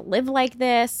do we have to live like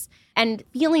this? And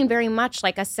feeling very much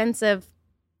like a sense of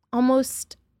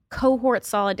almost cohort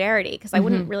solidarity, because I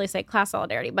wouldn't really say class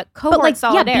solidarity, but cohort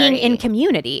solidarity. Yeah, being in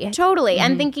community. Totally.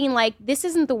 And thinking like, this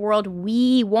isn't the world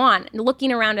we want.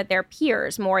 Looking around at their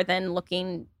peers more than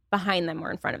looking behind them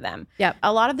or in front of them. Yep.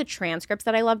 A lot of the transcripts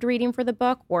that I loved reading for the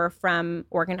book were from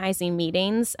organizing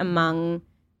meetings among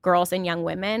girls and young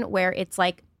women, where it's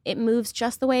like, it moves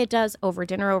just the way it does over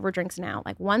dinner, over drinks now.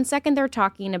 Like 1 second they're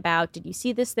talking about, did you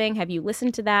see this thing? Have you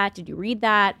listened to that? Did you read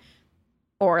that?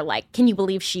 Or like, can you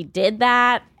believe she did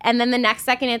that? And then the next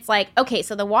second it's like, okay,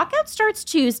 so the walkout starts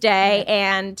Tuesday.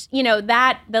 And, you know,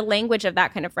 that the language of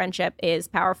that kind of friendship is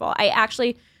powerful. I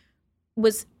actually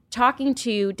was talking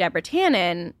to Deborah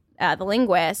Tannen, the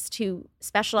linguist who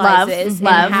specializes in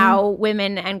how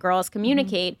women and girls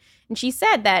communicate. And she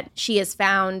said that she has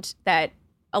found that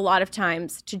a lot of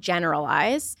times to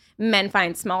generalize, men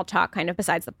find small talk kind of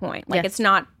besides the point. Like it's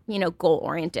not, you know, goal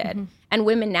oriented. And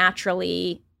women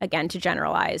naturally, again, to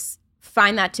generalize,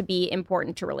 find that to be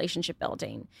important to relationship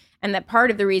building. And that part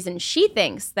of the reason she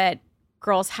thinks that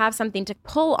girls have something to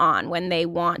pull on when they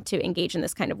want to engage in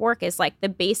this kind of work is like the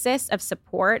basis of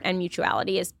support and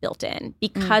mutuality is built in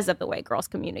because of the way girls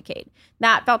communicate.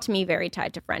 That felt to me very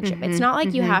tied to friendship. It's not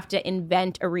like you have to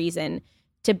invent a reason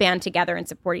to band together and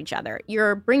support each other.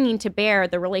 You're bringing to bear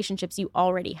the relationships you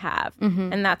already have,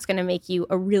 and that's going to make you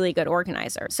a really good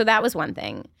organizer. So that was one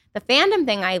thing. The fandom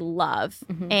thing I love,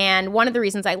 and one of the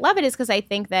reasons I love it is because I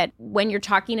think that when you're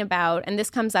talking about, and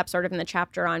this comes up sort of in the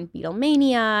chapter on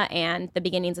Beatlemania and the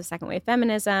beginnings of second wave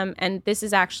feminism, and this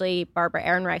is actually Barbara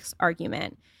Ehrenreich's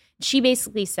argument. She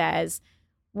basically says,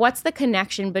 what's the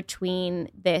connection between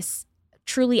this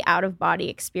truly out-of-body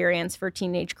experience for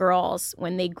teenage girls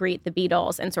when they greet the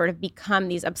Beatles and sort of become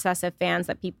these obsessive fans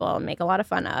that people make a lot of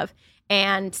fun of,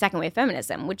 and second wave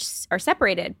feminism, which are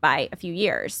separated by a few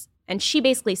years? And she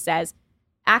basically says,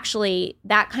 actually,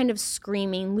 that kind of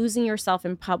screaming, losing yourself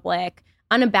in public,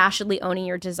 unabashedly owning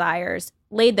your desires,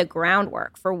 laid the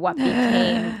groundwork for what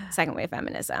became second wave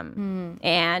feminism.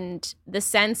 And the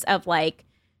sense of like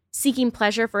seeking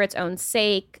pleasure for its own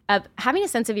sake, of having a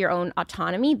sense of your own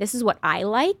autonomy, this is what I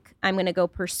like, I'm going to go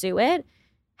pursue it,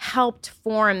 helped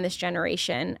form this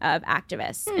generation of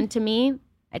activists. And to me,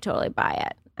 I totally buy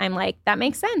it. I'm like, that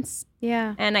makes sense.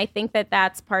 Yeah. And I think that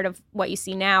that's part of what you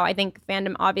see now. I think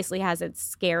fandom obviously has its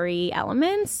scary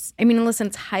elements. I mean, listen,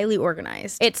 it's highly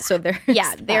organized. It's so there's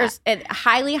there's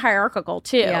highly hierarchical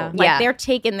too. Like they're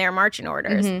taking their marching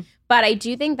orders. But I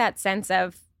do think that sense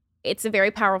of, it's a very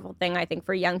powerful thing, I think,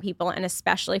 for young people and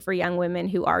especially for young women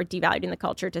who are devaluing the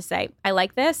culture to say, I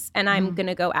like this and I'm going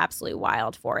to go absolutely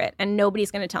wild for it. And nobody's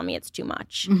going to tell me it's too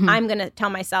much. I'm going to tell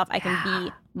myself I can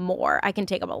be more. I can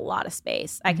take up a lot of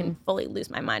space. I can fully lose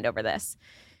my mind over this.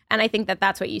 And I think that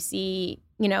that's what you see,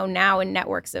 you know, now in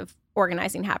networks of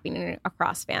organizing happening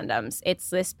across fandoms.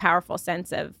 It's this powerful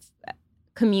sense of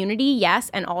community, yes,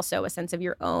 and also a sense of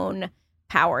your own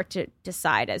power to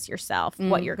decide as yourself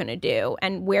what you're going to do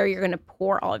and where you're going to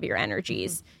pour all of your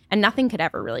energies. And nothing could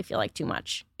ever really feel like too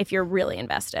much if you're really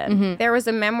invested. There was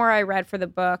a memoir I read for the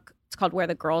book. It's called Where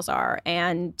the Girls Are.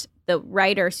 And the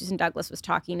writer, Susan Douglas, was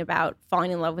talking about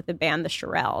falling in love with the band The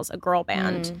Shirelles, a girl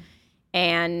band.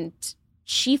 And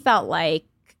she felt like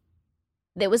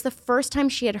it was the first time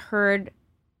she had heard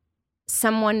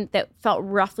someone that felt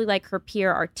roughly like her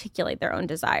peer articulate their own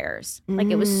desires. Like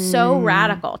it was so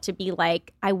radical to be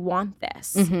like, I want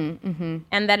this. And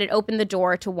that it opened the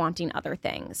door to wanting other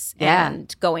things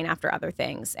and going after other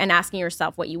things and asking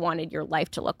yourself what you wanted your life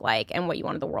to look like and what you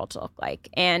wanted the world to look like.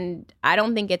 And I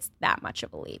don't think it's that much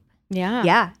of a leap.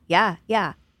 Yeah.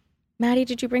 Mattie,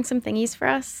 did you bring some thingies for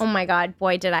us? Oh my God,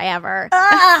 boy, did I ever.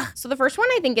 So the first one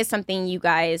I think is something you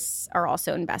guys are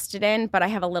also invested in, but I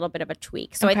have a little bit of a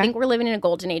tweak. So I think we're living in a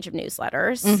golden age of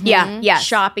newsletters. Mm-hmm. Yeah, yes.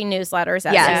 Shopping newsletters,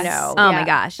 as you know. Oh my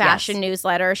gosh. Fashion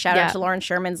newsletters. Shout out to Lauren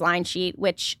Sherman's line sheet,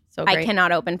 which So I great.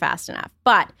 cannot open fast enough.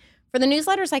 But for the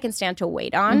newsletters I can stand to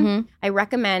wait on, I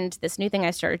recommend this new thing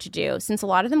I started to do. Since a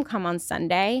lot of them come on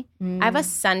Sunday, I have a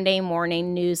Sunday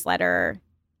morning newsletter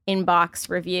inbox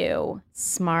review.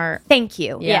 Smart. Thank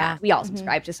you. Yeah. We all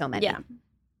subscribe to so many. Yeah.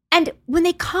 And when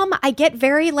they come, I get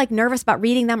very like nervous about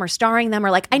reading them or starring them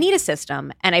or like I need a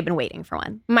system, and I've been waiting for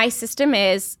one. My system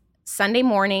is Sunday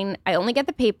morning. I only get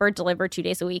the paper delivered 2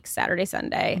 days a week, Saturday,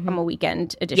 Sunday. I'm a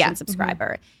weekend edition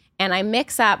subscriber. And I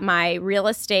mix up my real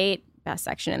estate best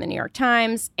section in the New York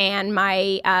Times and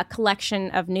my collection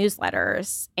of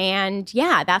newsletters. And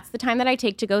yeah, that's the time that I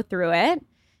take to go through it.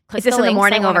 Is this in the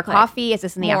morning over coffee? Is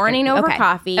this in the morning afternoon? over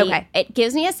coffee? Okay. It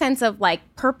gives me a sense of like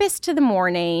purpose to the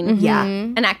morning. Yeah.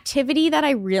 An activity that I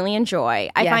really enjoy.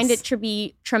 I find it to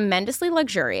be tremendously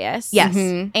luxurious. Yes.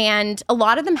 And a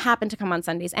lot of them happen to come on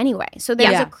Sundays anyway. So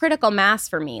there's a critical mass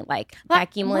for me. Like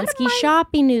Becky Malinsky's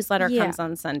shopping newsletter comes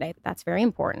on Sunday. That's very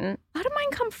important. A lot of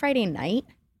mine come Friday night,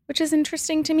 which is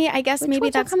interesting to me. I guess Which maybe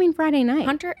ones are that's coming Friday night.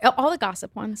 Hunter. All the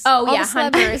gossip ones. Oh, All yeah, the celebs.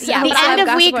 Hunter. Yeah,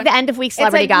 The end of week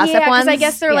celebrity gossip ones. Because I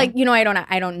guess they're like,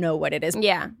 I don't know what it is.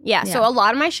 Yeah. So a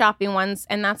lot of my shopping ones,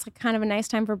 and that's like kind of a nice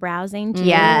time for browsing too.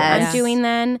 Yes. I'm doing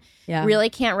then. Yeah. Really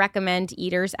can't recommend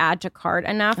Eater's Add to Cart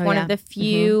enough. One of the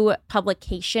few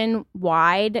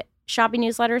publication-wide shopping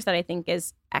newsletters that I think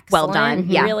is excellent. Well done.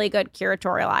 Yeah. Really good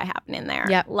curatorial eye happening there.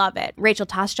 Yep. Love it. Rachel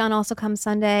Toshjon also comes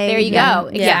Sunday. There you go.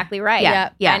 Exactly right.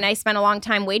 Yeah. And I spent a long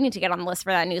time waiting to get on the list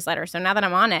for that newsletter. So now that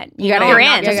I'm on it, You're I'm in.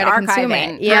 not just You gotta consume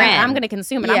archiving. it. Yeah. I'm going to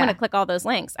consume it. I'm going to click all those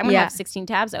links. I'm going to have 16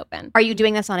 tabs open. Are you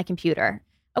doing this on a computer?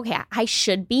 Okay, I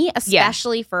should be,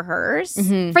 especially for hers.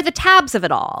 For the tabs of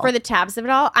it all. For the tabs of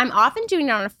it all. I'm often doing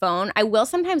it on a phone. I will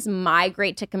sometimes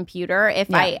migrate to computer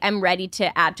if I am ready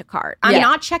to add to cart. I'm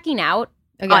not checking out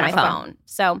on my phone.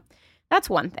 So that's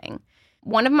one thing.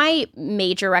 One of my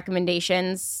major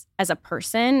recommendations as a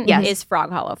person is Frog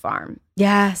Hollow Farm.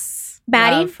 Yes.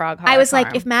 Mattie, Frog Hollow I was Farm.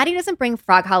 like, if Mattie doesn't bring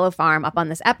Frog Hollow Farm up on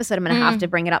this episode, I'm going to have to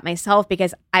bring it up myself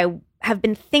because I have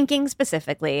been thinking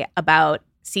specifically about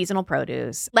seasonal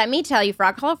produce. Let me tell you,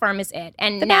 Frog Hollow Farm is it.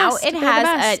 And The now best. it They're the has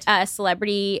best. a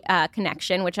celebrity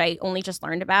connection, which I only just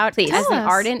learned about. Please. As Tell an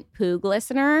us. ardent Poog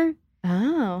listener,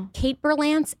 Oh. Kate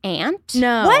Berlant's aunt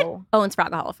No. owns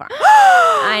Frog Hollow Farm.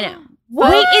 I know.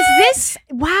 Wait, is this?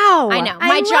 Wow. I know.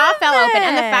 My jaw fell open.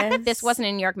 And the fact that this wasn't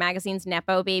in New York Magazine's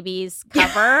Nepo Babies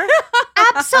cover,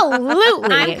 Absolutely.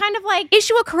 I'm kind of like,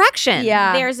 Issue a correction.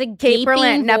 Yeah. there's a Kate Berlant,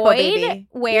 gaping Nepo void baby.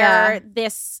 where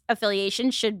this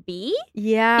affiliation should be.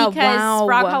 Yeah. Because wow.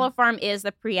 Frog Hollow Farm is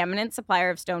the preeminent supplier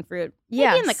of stone fruit, maybe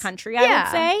in the Yes. country, I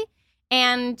would say.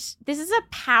 And this is a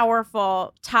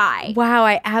powerful tie. Wow,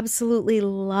 I absolutely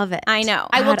love it. I know.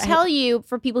 I will God, tell you,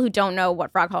 for people who don't know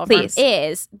what Frog Hollow Farm Please.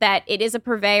 is, that it is a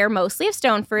purveyor mostly of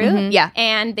stone fruit. Yeah.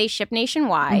 And they ship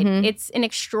nationwide. It's an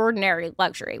extraordinary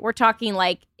luxury. We're talking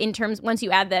like in terms, once you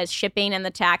add the shipping and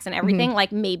the tax and everything,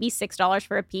 like maybe $6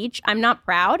 for a peach. I'm not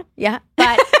proud, Yeah.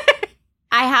 but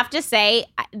I have to say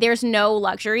there's no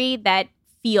luxury that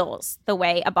feels the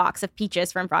way a box of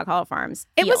peaches from Frog Hollow Farms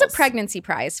It was a feels. pregnancy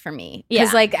prize for me. Yeah.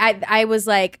 Because like I was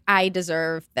like, I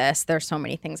deserve this. There's so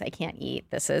many things I can't eat.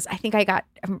 This is I think I got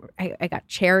I got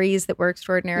cherries that were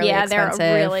extraordinarily expensive.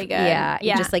 they're really good. Yeah.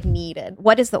 Yeah. Just like needed.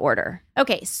 What is the order?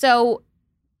 Okay, so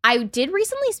I did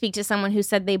recently speak to someone who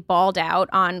said they balled out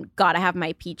on Gotta Have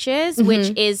My Peaches,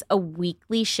 which is a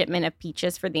weekly shipment of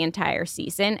peaches for the entire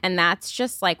season. And that's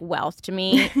just like wealth to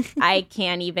me. I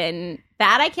can't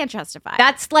justify.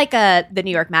 That's like the New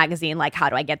York Magazine, like, how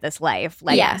do I get this life?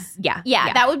 Like, Yes. Yeah.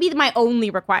 That would be my only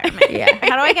requirement.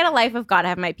 How do I get a life of Gotta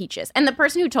Have My Peaches? And the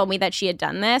person who told me that she had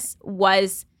done this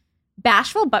was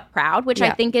bashful but proud, which I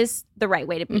think is the right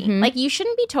way to be. Like, you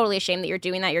shouldn't be totally ashamed that you're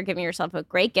doing that. You're giving yourself a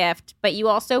great gift, but you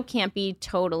also can't be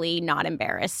totally not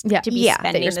embarrassed to be that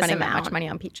spending you're this spending amount that much money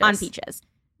on peaches.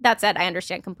 That said, I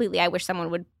understand completely. I wish someone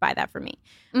would buy that for me.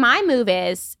 My move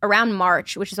is around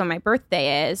March, which is when my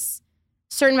birthday is.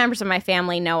 Certain members of my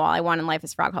family know all I want in life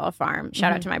is Frog Hollow Farm.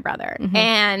 Shout out to my brother.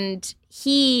 And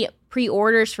he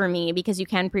pre-orders for me, because you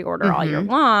can pre-order all year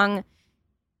long,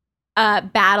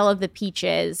 Battle of the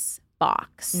Peaches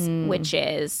box, which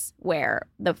is where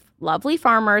the lovely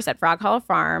farmers at Frog Hollow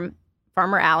Farm,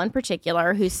 Farmer Al in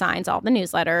particular, who signs all the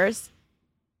newsletters,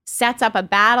 sets up a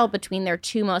battle between their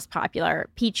two most popular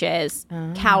peaches,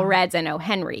 Cal Reds and O.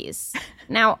 Henrys.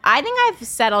 Now, I think I've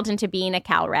settled into being a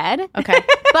Cal Red. Okay.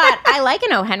 But I like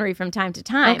an O. Henry from time to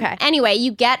time. Okay. Anyway,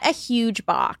 you get a huge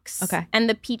box. Okay. And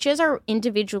the peaches are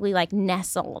individually like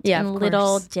nestled Yeah, in of little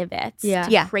course. divots Yeah.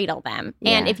 to Yeah. cradle them.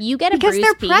 Yeah. And if you get a Because bruised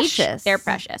they're peach, precious. they're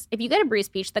precious. If you get a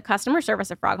bruised peach, the customer service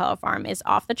at Frog Hollow Farm is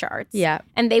off the charts. Yeah.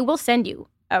 And they will send you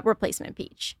a replacement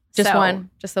peach. Just So- one.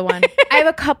 Just the one. I have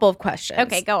a couple of questions.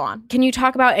 Okay, go on. Can you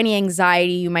talk about any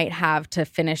anxiety you might have to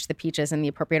finish the peaches in the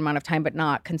appropriate amount of time, but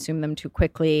not consume them too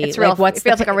quickly? It's real. What's it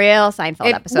feels like a real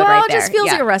Seinfeld episode right there. It just feels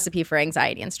Yeah. like a recipe for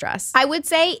anxiety and stress. I would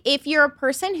say if you're a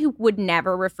person who would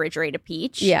never refrigerate a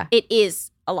peach, Yeah. it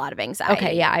is a lot of anxiety.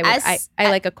 Okay, yeah, I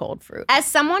like a cold fruit. As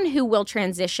someone who will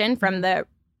transition from the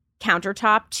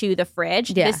countertop to the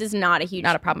fridge, Yeah. this is not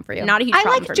a problem for you. Not a huge I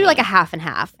problem like for to do me. like a half and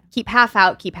half. Keep half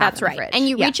out, keep half That's in right. the fridge. And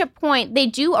you Yeah. reach a point, they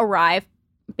do arrive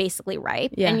basically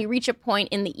ripe. Yeah. And you reach a point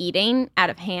in the eating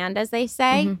out of hand, as they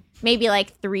say, Mhm. maybe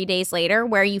like 3 days later,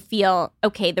 where you feel,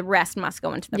 okay, the rest must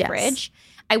go into the Yes. fridge.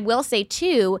 I will say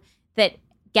too that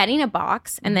getting a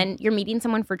box and then you're meeting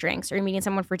someone for drinks or you're meeting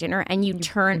someone for dinner and you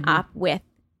turn up with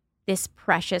this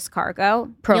precious cargo,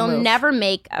 Pro you'll move. never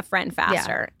make a friend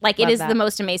faster. Like it Love is that. the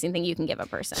most amazing thing you can give a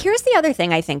person. Here's the other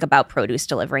thing I think about produce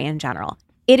delivery in general.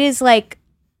 It is like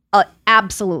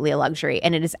absolutely a luxury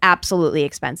and it is absolutely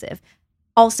expensive.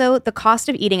 Also, the cost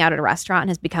of eating out at a restaurant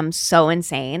has become so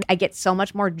insane. I get so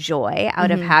much more joy out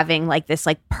of having like this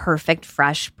like perfect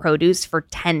fresh produce for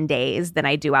 10 days than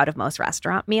I do out of most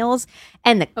restaurant meals.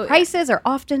 And the prices are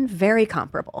often very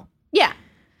comparable. Yeah.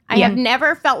 I have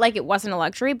never felt like it wasn't a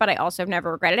luxury, but I also have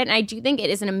never regretted it. And I do think it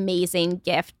is an amazing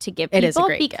gift to give people It is a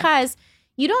great gift. because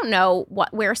you don't know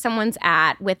where someone's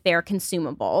at with their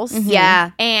consumables.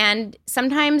 Yeah. And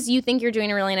sometimes you think you're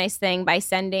doing a really nice thing by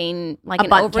sending like A an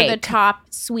bundt over-the-top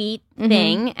sweet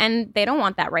thing, and they don't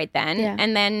want that right then. Yeah.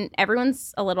 And then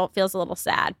everyone's feels a little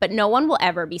sad. But no one will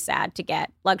ever be sad to get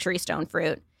luxury stone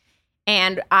fruit.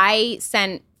 And I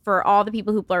sent, for all the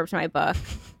people who blurbed my book,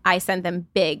 I sent them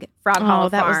big Frog Hollow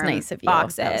that was Farm nice of you.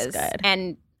 boxes. That was good.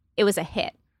 And it was a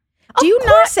hit. Of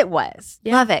course it was.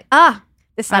 Yeah. Love it.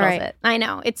 This settles All right. it. I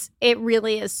know. It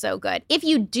really is so good. If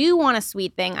you do want a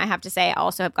sweet thing, I have to say I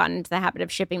also have gotten into the habit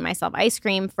of shipping myself ice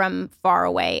cream from far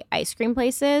away ice cream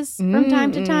places from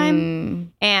time to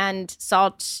time. And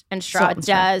Salt and Straw Salt and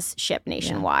Straw. does ship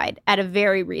nationwide at a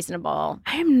very reasonable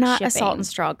I am not a shipping. salt and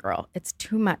straw girl. It's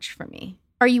too much for me.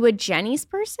 Are you a Jenny's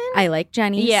person? I like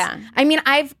Jenny's. Yeah. I mean,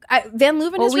 Van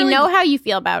Leuven Well, is we really know how you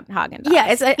feel about Haagen-Dazs. Yeah,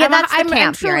 it's I'm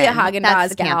camp truly you're a in. Haagen-Dazs That's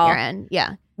the camp gal. you're in.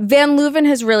 Yeah. Van Leuven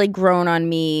has really grown on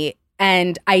me,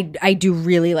 and I do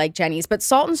really like Jenny's. But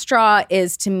Salt and Straw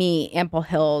is to me Ample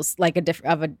Hills, like a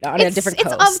different coast.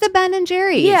 It's of the Ben and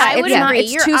Jerry's. Yeah, I would it's not- agree.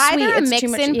 it's You're too either sweet. a It's too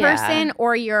much- mix-in yeah. person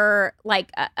or you're like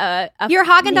a Your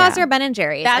Haagen-Dazs Yeah. or Ben and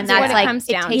Jerry's. That's and that's what it like, comes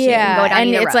down takes to. You can go down and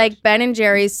either it's road. like Ben and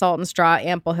Jerry's, Salt and Straw,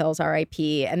 Ample Hills,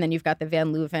 R.I.P. And then you've got the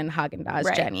Van Leuven, Haagen-Dazs,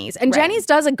 Right. Jenny's. And Right. Jenny's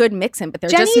does a good mix-in, but they're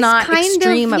Jenny's just not kind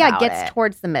extreme of, about gets it.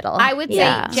 towards the middle. I would say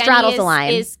Yeah. Jenny Straddles the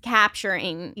line. is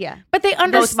capturing Yeah. But they Both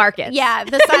understand. markets. Yeah,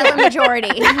 the silent majority.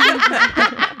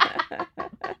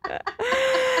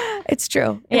 It's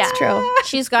true. It's true.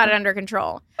 She's got it under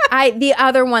control. The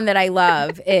other one that I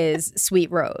love is Sweet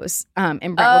Rose in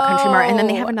Brentwood Country Mart, and then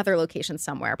they have Oh. another location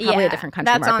somewhere, probably a different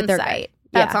country That's mart, on but they're site. great.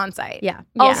 That's Yeah. on site. Yeah.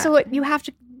 Also, you have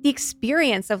to the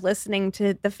experience of listening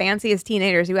to the fanciest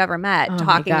teenagers you ever met Oh my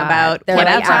talking God. about They're like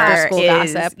whatever after-school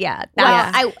is. gossip. Yeah, Well,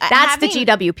 that's, that's the having-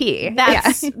 GWP.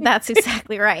 That's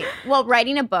exactly right. Well,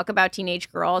 writing a book about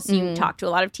teenage girls, you talk to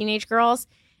a lot of teenage girls,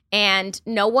 and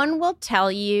no one will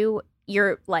tell you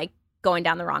you're like going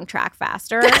down the wrong track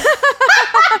faster.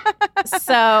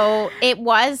 So it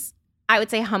was, I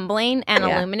would say, humbling and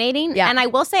illuminating. Yeah. And I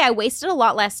will say I wasted a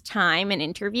lot less time in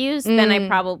interviews than I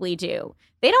probably do.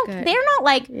 They're not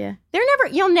like,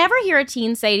 you'll never hear a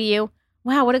teen say to you,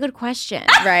 wow, what a good question.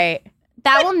 Right.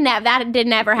 That did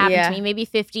never happen Yeah. to me. Maybe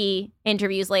 50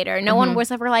 interviews later. No one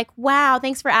was ever like, wow,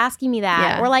 thanks for asking me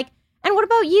that. Yeah. Or like, and what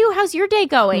about you? How's your day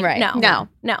going? Right.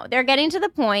 No. They're getting to the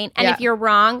point. And Yeah. if you're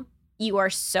wrong, you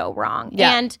are so wrong.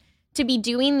 Yeah. And to be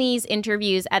doing these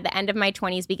interviews at the end of my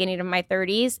 20s, beginning of my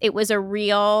 30s, it was a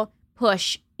real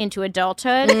push into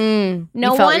adulthood.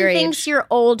 No You felt one your thinks age. you're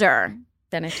older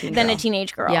Than a teen than girl. a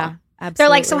teenage girl. Yeah. Absolutely. They're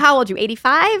like, so how old are you?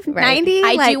 85? Right. 90?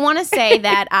 I do want to say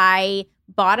that I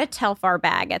bought a Telfar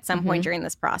bag at some Mm-hmm. point during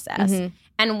this process.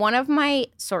 And one of my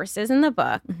sources in the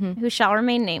book, Mm-hmm. who shall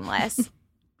remain nameless,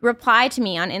 replied to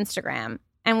me on Instagram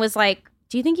and was like,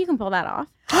 do you think you can pull that off?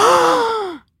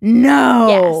 No.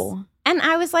 Yes. And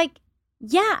I was like,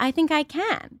 yeah, I think I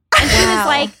can. And she was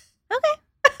like,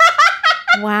 okay.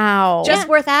 Wow. Just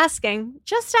worth asking.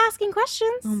 Just asking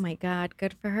questions. Oh my God.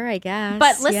 Good for her, I guess.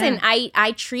 But listen,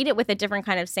 I treat it with a different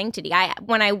kind of sanctity.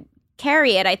 When I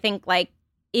carry it, I think like,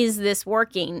 is this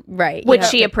working? Right. Would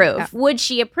she approve? Yeah. Would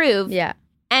she approve? Yeah.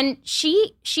 And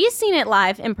she has seen it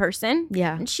live in person.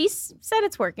 Yeah. And she said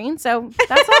it's working. So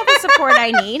that's all the support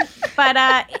I need.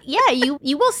 But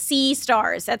you will see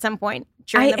stars at some point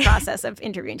during the process of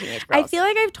interviewing teenage girls. I feel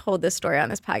like I've told this story on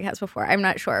this podcast before. I'm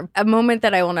not sure. A moment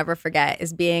that I will never forget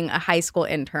is being a high school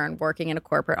intern working in a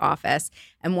corporate office.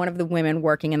 And one of the women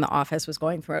working in the office was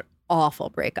going through an awful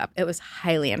breakup. It was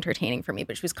highly entertaining for me,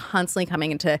 but she was constantly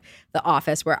coming into the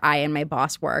office where I and my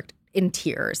boss worked in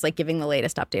tears, like giving the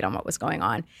latest update on what was going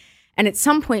on. And at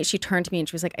some point she turned to me and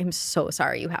she was like, I'm so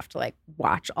sorry you have to like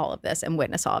watch all of this and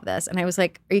witness all of this. And I was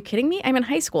like, are you kidding me? I'm in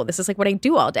high school. This is like what I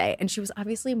do all day. And she was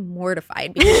obviously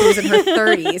mortified because she was in her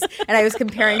 30s and I was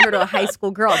comparing her to a high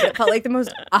school girl. But it felt like the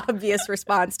most obvious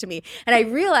response to me. And I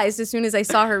realized as soon as I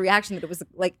saw her reaction that it was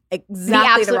like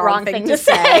exactly the wrong thing to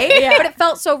say. But it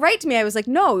felt so right to me. I was like,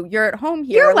 no, you're at home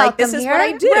here. You're like this welcome is here. what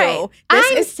I do. Right.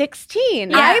 This I'm is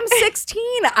 16. I'm 16.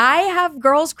 I have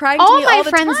girls crying to All me my all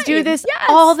the time. friends do this Yes.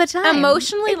 all the time.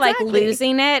 Emotionally, like Exactly.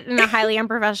 losing it in a highly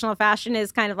unprofessional fashion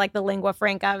is kind of like the lingua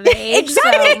franca of the age.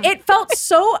 Exactly. So. It felt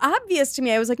so obvious to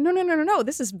me. I was like, no.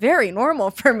 This is very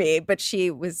normal for me. But she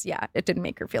was, it didn't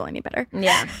make her feel any better.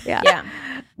 Yeah.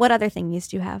 What other things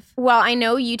do you have? Well, I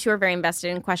know you two are very invested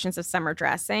in questions of summer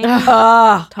dressing.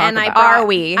 I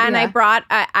brought,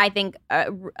 I think,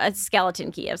 a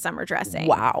skeleton key of summer dressing.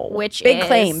 Wow. Which big is,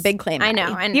 claim. I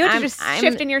know. And You have I'm, to just I'm-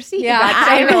 shift in your seat. Yeah,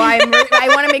 I know. I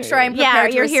want to make sure I'm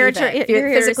prepared you're to here receive to it. you're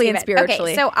here to physically receive and it.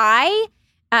 spiritually. Okay, so I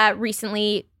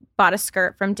recently bought a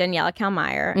skirt from Daniela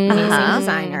Kalmeyer, amazing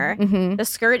designer. Mm-hmm. The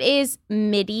skirt is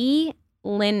midi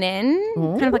linen,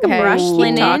 Ooh, kind of like a okay. brushed Keep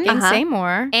linen, talking. Say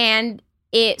more. and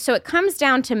it comes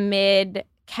down to mid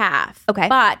calf. Okay.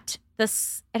 But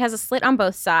it has a slit on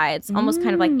both sides, almost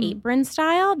kind of like apron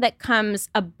style that comes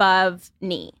above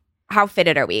knee. How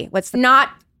fitted are we? What's the Not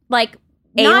like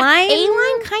A-line?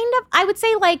 A-line, kind of. I would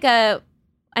say like a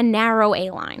narrow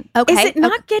A-line. Okay. Is it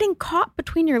not getting caught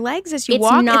between your legs as you It's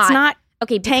walk? not. It's not.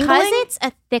 Okay, Tangling?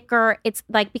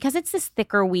 because it's this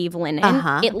thicker weave linen,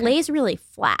 it lays really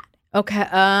flat. Okay.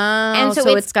 And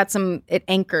so it's got some. It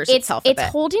anchors itself. It's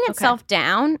holding itself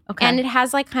down, Okay. and it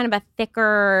has like kind of a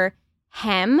thicker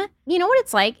hem. You know what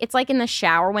it's like? It's like in the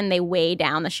shower when they weigh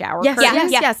down the shower Yes. curtain.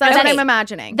 Yes. That's what I'm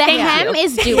imagining. The hem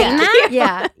is doing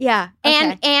that, Yeah.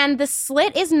 Okay. and the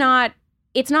slit is not.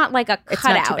 It's not like a It's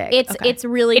not too cutout. big. Okay. It's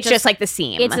really It's just like the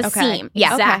seam. it's a Okay. seam.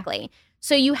 Yeah. Exactly.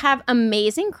 So you have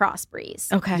amazing cross breeze.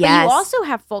 Okay. But Yes. you also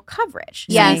have full coverage.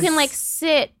 So Yes. you can like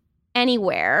sit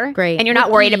anywhere. Great. And you're not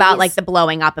with worried about ease. like the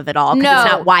blowing up of it all because No.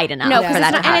 it's not wide enough No, for because that it's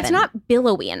to not, happen. and it's not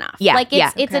billowy enough. Yeah, Like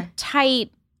it's yeah. a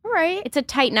tight. All right. It's a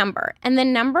tight number. And the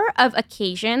number of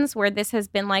occasions where this has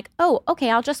been like, oh, okay,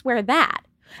 I'll just wear that.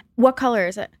 What color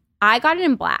is it? I got it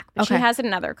in black, but she Okay. has it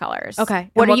in other colors. Okay.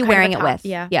 What And are you kind of wearing a it top? with?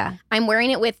 Yeah. Yeah. I'm wearing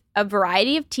it with a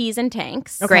variety of tees and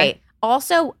tanks. Great.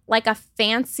 Also, like a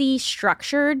fancy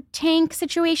structured tank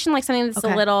situation, like something that's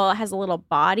Okay. has a little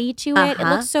body to it. It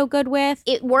Uh-huh. looks so good with.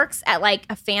 It works at like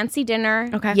a fancy dinner.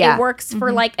 Okay. Yeah. It works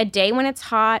for like a day when it's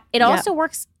hot. It also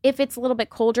works if it's a little bit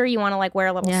colder. You want to like wear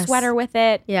a little Yes. sweater with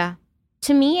it. Yeah.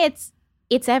 To me, it's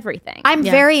everything. I'm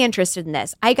Yeah. very interested in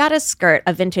this. I got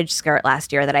a vintage skirt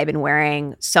last year that I've been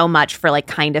wearing so much for like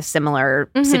kind of similar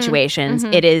situations.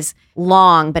 It is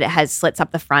long, but it has slits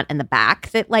up the front and the back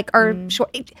that like are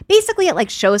short. Basically, it like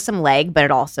shows some leg, but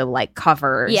it also like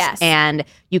covers. Yes. And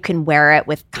you can wear it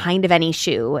with kind of any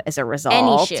shoe as a result.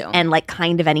 Any shoe. And like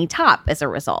kind of any top as a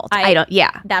result.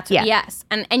 That's Yeah. yes,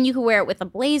 and you can wear it with a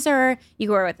blazer. You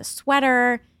can wear it with a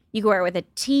sweater. You can wear it with a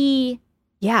tee.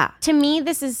 Yeah. To me,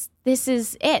 this is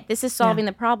it. This is solving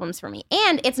the problems for me.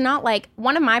 And it's not like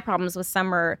one of my problems with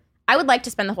summer. I would like to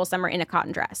spend the whole summer in a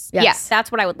cotton dress. Yes.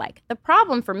 That's what I would like. The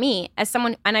problem for me as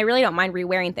someone, and I really don't mind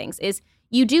re-wearing things, is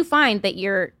you do find that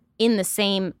you're in the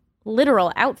same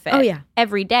literal outfit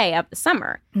every day of the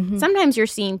summer. Sometimes you're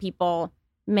seeing people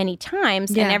many times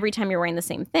and every time you're wearing the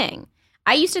same thing.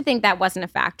 I used to think that wasn't a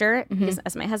factor because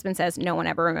as my husband says, no one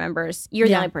ever remembers. You're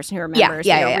the only person who remembers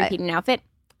repeating an outfit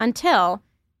until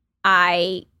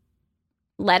I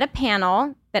led a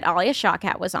panel that Alia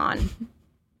Shawkat was on,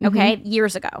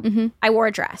 years ago. I wore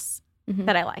a dress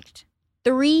that I liked.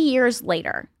 3 years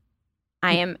later,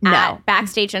 I am at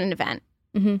backstage at an event,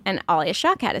 and Alia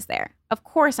Shawkat is there. Of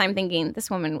course, I'm thinking,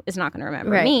 this woman is not going to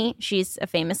remember me. She's a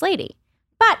famous lady.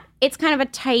 But it's kind of a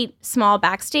tight, small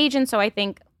backstage, and so I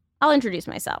think, I'll introduce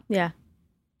myself. Yeah.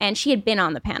 And she had been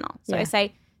on the panel. So I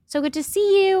say, so good to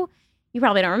see you. you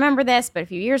probably don't remember this, but a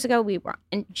few years ago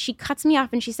and she cuts me off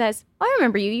and she says, oh, I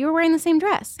remember you. You were wearing the same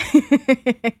dress.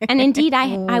 And indeed,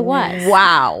 I was.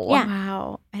 Wow. Yeah.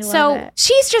 Wow. I love it.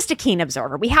 She's just a keen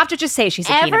observer. We have to just say she's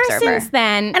a keen observer. Ever since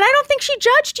then. And I don't think she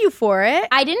judged you for it.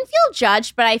 I didn't feel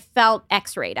judged, but I felt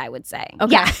X-rayed, I would say.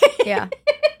 Okay. Yeah. Yeah.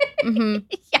 Mm-hmm.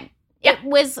 Yeah. It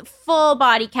was full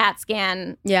body CAT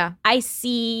scan. Yeah. I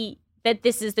see that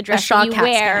this is the dress shock that you CAT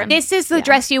wear. scan. This is the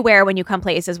dress you wear when you come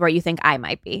places where you think I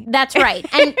might be. That's right.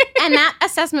 And that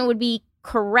assessment would be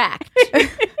correct.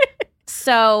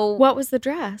 So What was the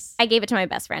dress? I gave it to my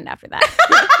best friend after that.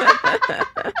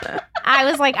 I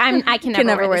was like, I can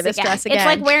never wear this dress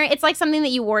again. It's like something that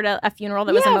you wore to a funeral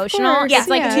that was Yeah, of emotional. course. It's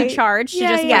like Yeah. too charged to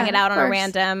just Yeah, bring it out of on a course.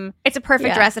 random. It's a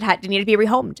perfect dress that had to need to be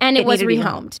rehomed. And it was needed to be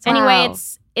rehomed. Anyway, Wow.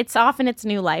 it's off in its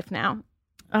new life now.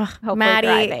 Hopefully Mattie,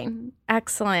 thriving.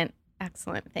 excellent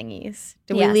thingies.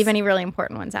 Did Yes. we leave any really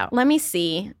important ones out? Let me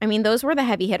see. I mean, those were the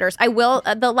heavy hitters. I will.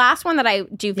 The last one that I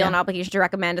do feel an obligation to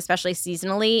recommend, especially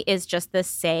seasonally, is just the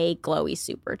Say Glowy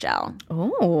Super Gel.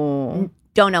 Oh.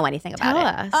 Don't know anything about Tell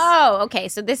it. us. Oh, okay.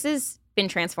 So this has been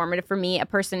transformative for me, a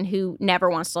person who never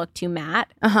wants to look too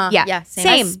matte. Uh-huh. Yeah. Yeah.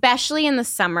 Same. Especially in the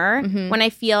summer when I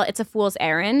feel it's a fool's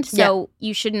errand. So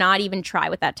you should not even try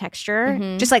with that texture.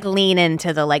 Just like lean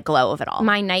into the like glow of it all.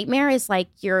 My nightmare is like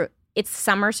it's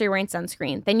summer, so you're wearing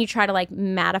sunscreen. Then you try to like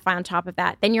mattify on top of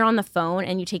that. Then you're on the phone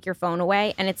and you take your phone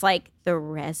away and it's like the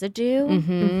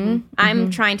residue. I'm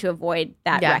trying to avoid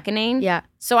that reckoning. Yeah.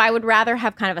 So I would rather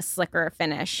have kind of a slicker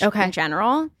finish in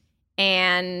general.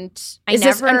 And Is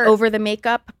this an over the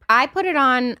makeup? I put it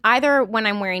on either when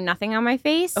I'm wearing nothing on my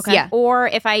face, or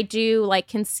if I do like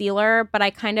concealer, but I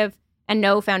kind of and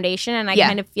no foundation, and I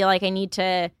kind of feel like I need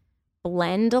to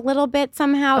blend a little bit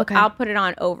somehow. Okay. I'll put it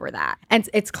on over that. And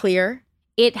it's clear.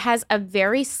 It has a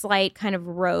very slight kind of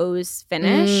rose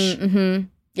finish,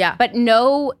 Yeah. but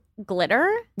no glitter.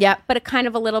 Yeah. But a kind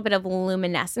of a little bit of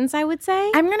luminescence, I would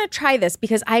say. I'm gonna try this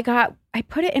because I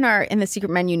put it in the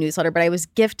Secret Menu newsletter, but I was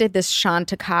gifted this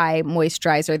Chantecaille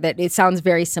moisturizer that it sounds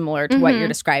very similar to what you're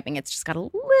describing. It's just got a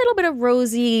little bit of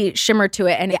rosy shimmer to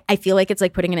it, and I feel like it's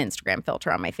like putting an Instagram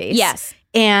filter on my face. Yes.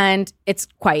 And it's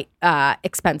quite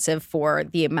expensive for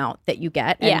the amount that you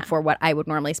get and for what I would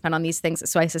normally spend on these things.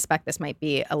 So I suspect this might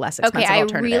be a less expensive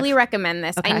alternative. I really recommend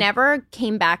this. Okay. I never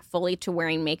came back fully to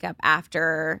wearing makeup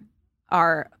after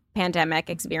our pandemic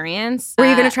experience. Were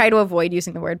you going to try to avoid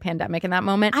using the word pandemic in that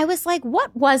moment? I was like,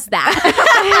 what was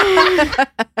that?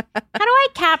 How do I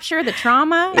capture the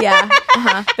trauma? Yeah.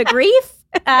 The grief?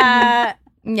 Yeah.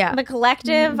 The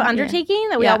collective undertaking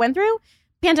that we all went through?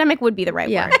 Pandemic would be the right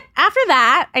word. After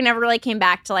that, I never really came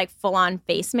back to like full on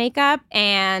face makeup.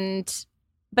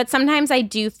 But sometimes I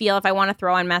do feel if I want to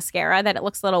throw on mascara that it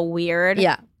looks a little weird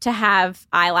to have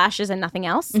eyelashes and nothing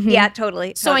else. Yeah,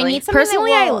 totally. So I need something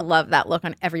Personally, that will... I love that look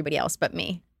on everybody else but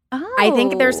me. Oh. I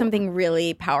think there's something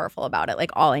really powerful about it.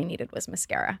 Like all I needed was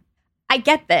mascara. I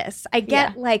get this. I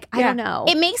get I don't know.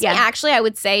 It makes me actually, I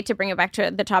would say, to bring it back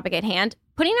to the topic at hand,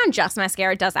 putting on just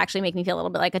mascara does actually make me feel a little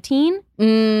bit like a teen.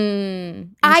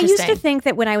 I used to think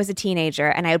that when I was a teenager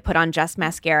and I would put on just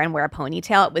mascara and wear a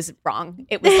ponytail, it was wrong.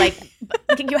 It was like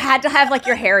you had to have like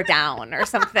your hair down or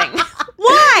something.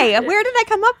 Why? Where did I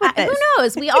come up with this? Who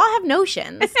knows? We all have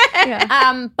notions.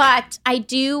 But I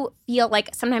do feel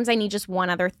like sometimes I need just one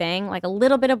other thing, like a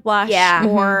little bit of blush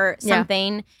or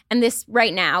something. And this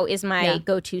right now is my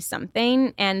go-to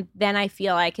something. And then I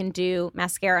feel I can do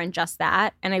mascara and just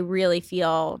that. And I really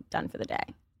feel done for the day.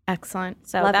 Excellent.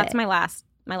 So Love that's it. my last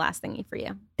thingy for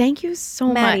you. Thank you so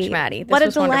much, Mattie. This What a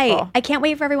was delight. wonderful. I can't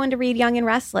wait for everyone to read Young and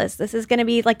Restless. This is going to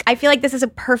be like, I feel like this is a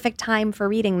perfect time for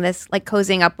reading this, like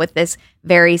cozying up with this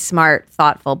very smart,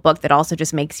 thoughtful book that also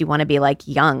just makes you want to be like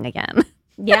young again.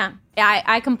 Yeah,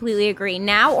 I completely agree.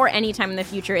 Now or any time in the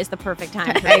future is the perfect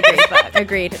time for this book.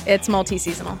 Agreed. It's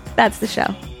multi-seasonal. That's the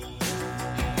show.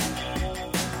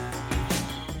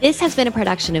 This has been a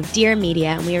production of Dear Media,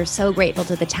 and we are so grateful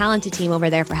to the talented team over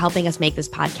there for helping us make this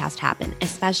podcast happen,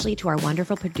 especially to our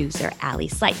wonderful producer, Allie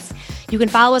Slice. You can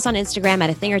follow us on Instagram at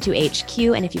A Thing or Two HQ,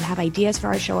 and if you have ideas for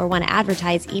our show or want to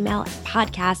advertise, email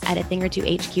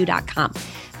podcast@athingertwohq.com.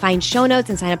 Find show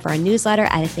notes and sign up for our newsletter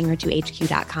at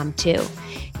athingertwohq.com too.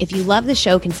 If you love the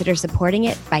show, consider supporting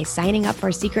it by signing up for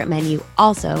our secret menu,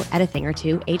 also at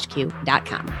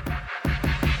athingertwohq.com.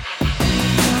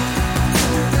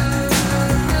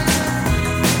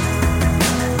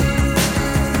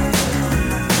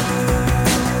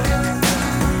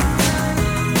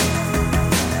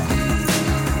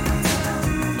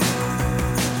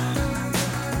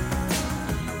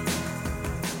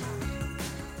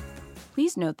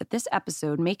 Please note that this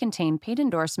episode may contain paid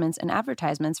endorsements and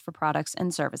advertisements for products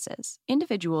and services.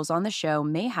 Individuals on the show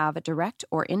may have a direct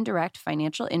or indirect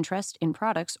financial interest in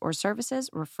products or services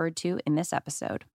referred to in this episode.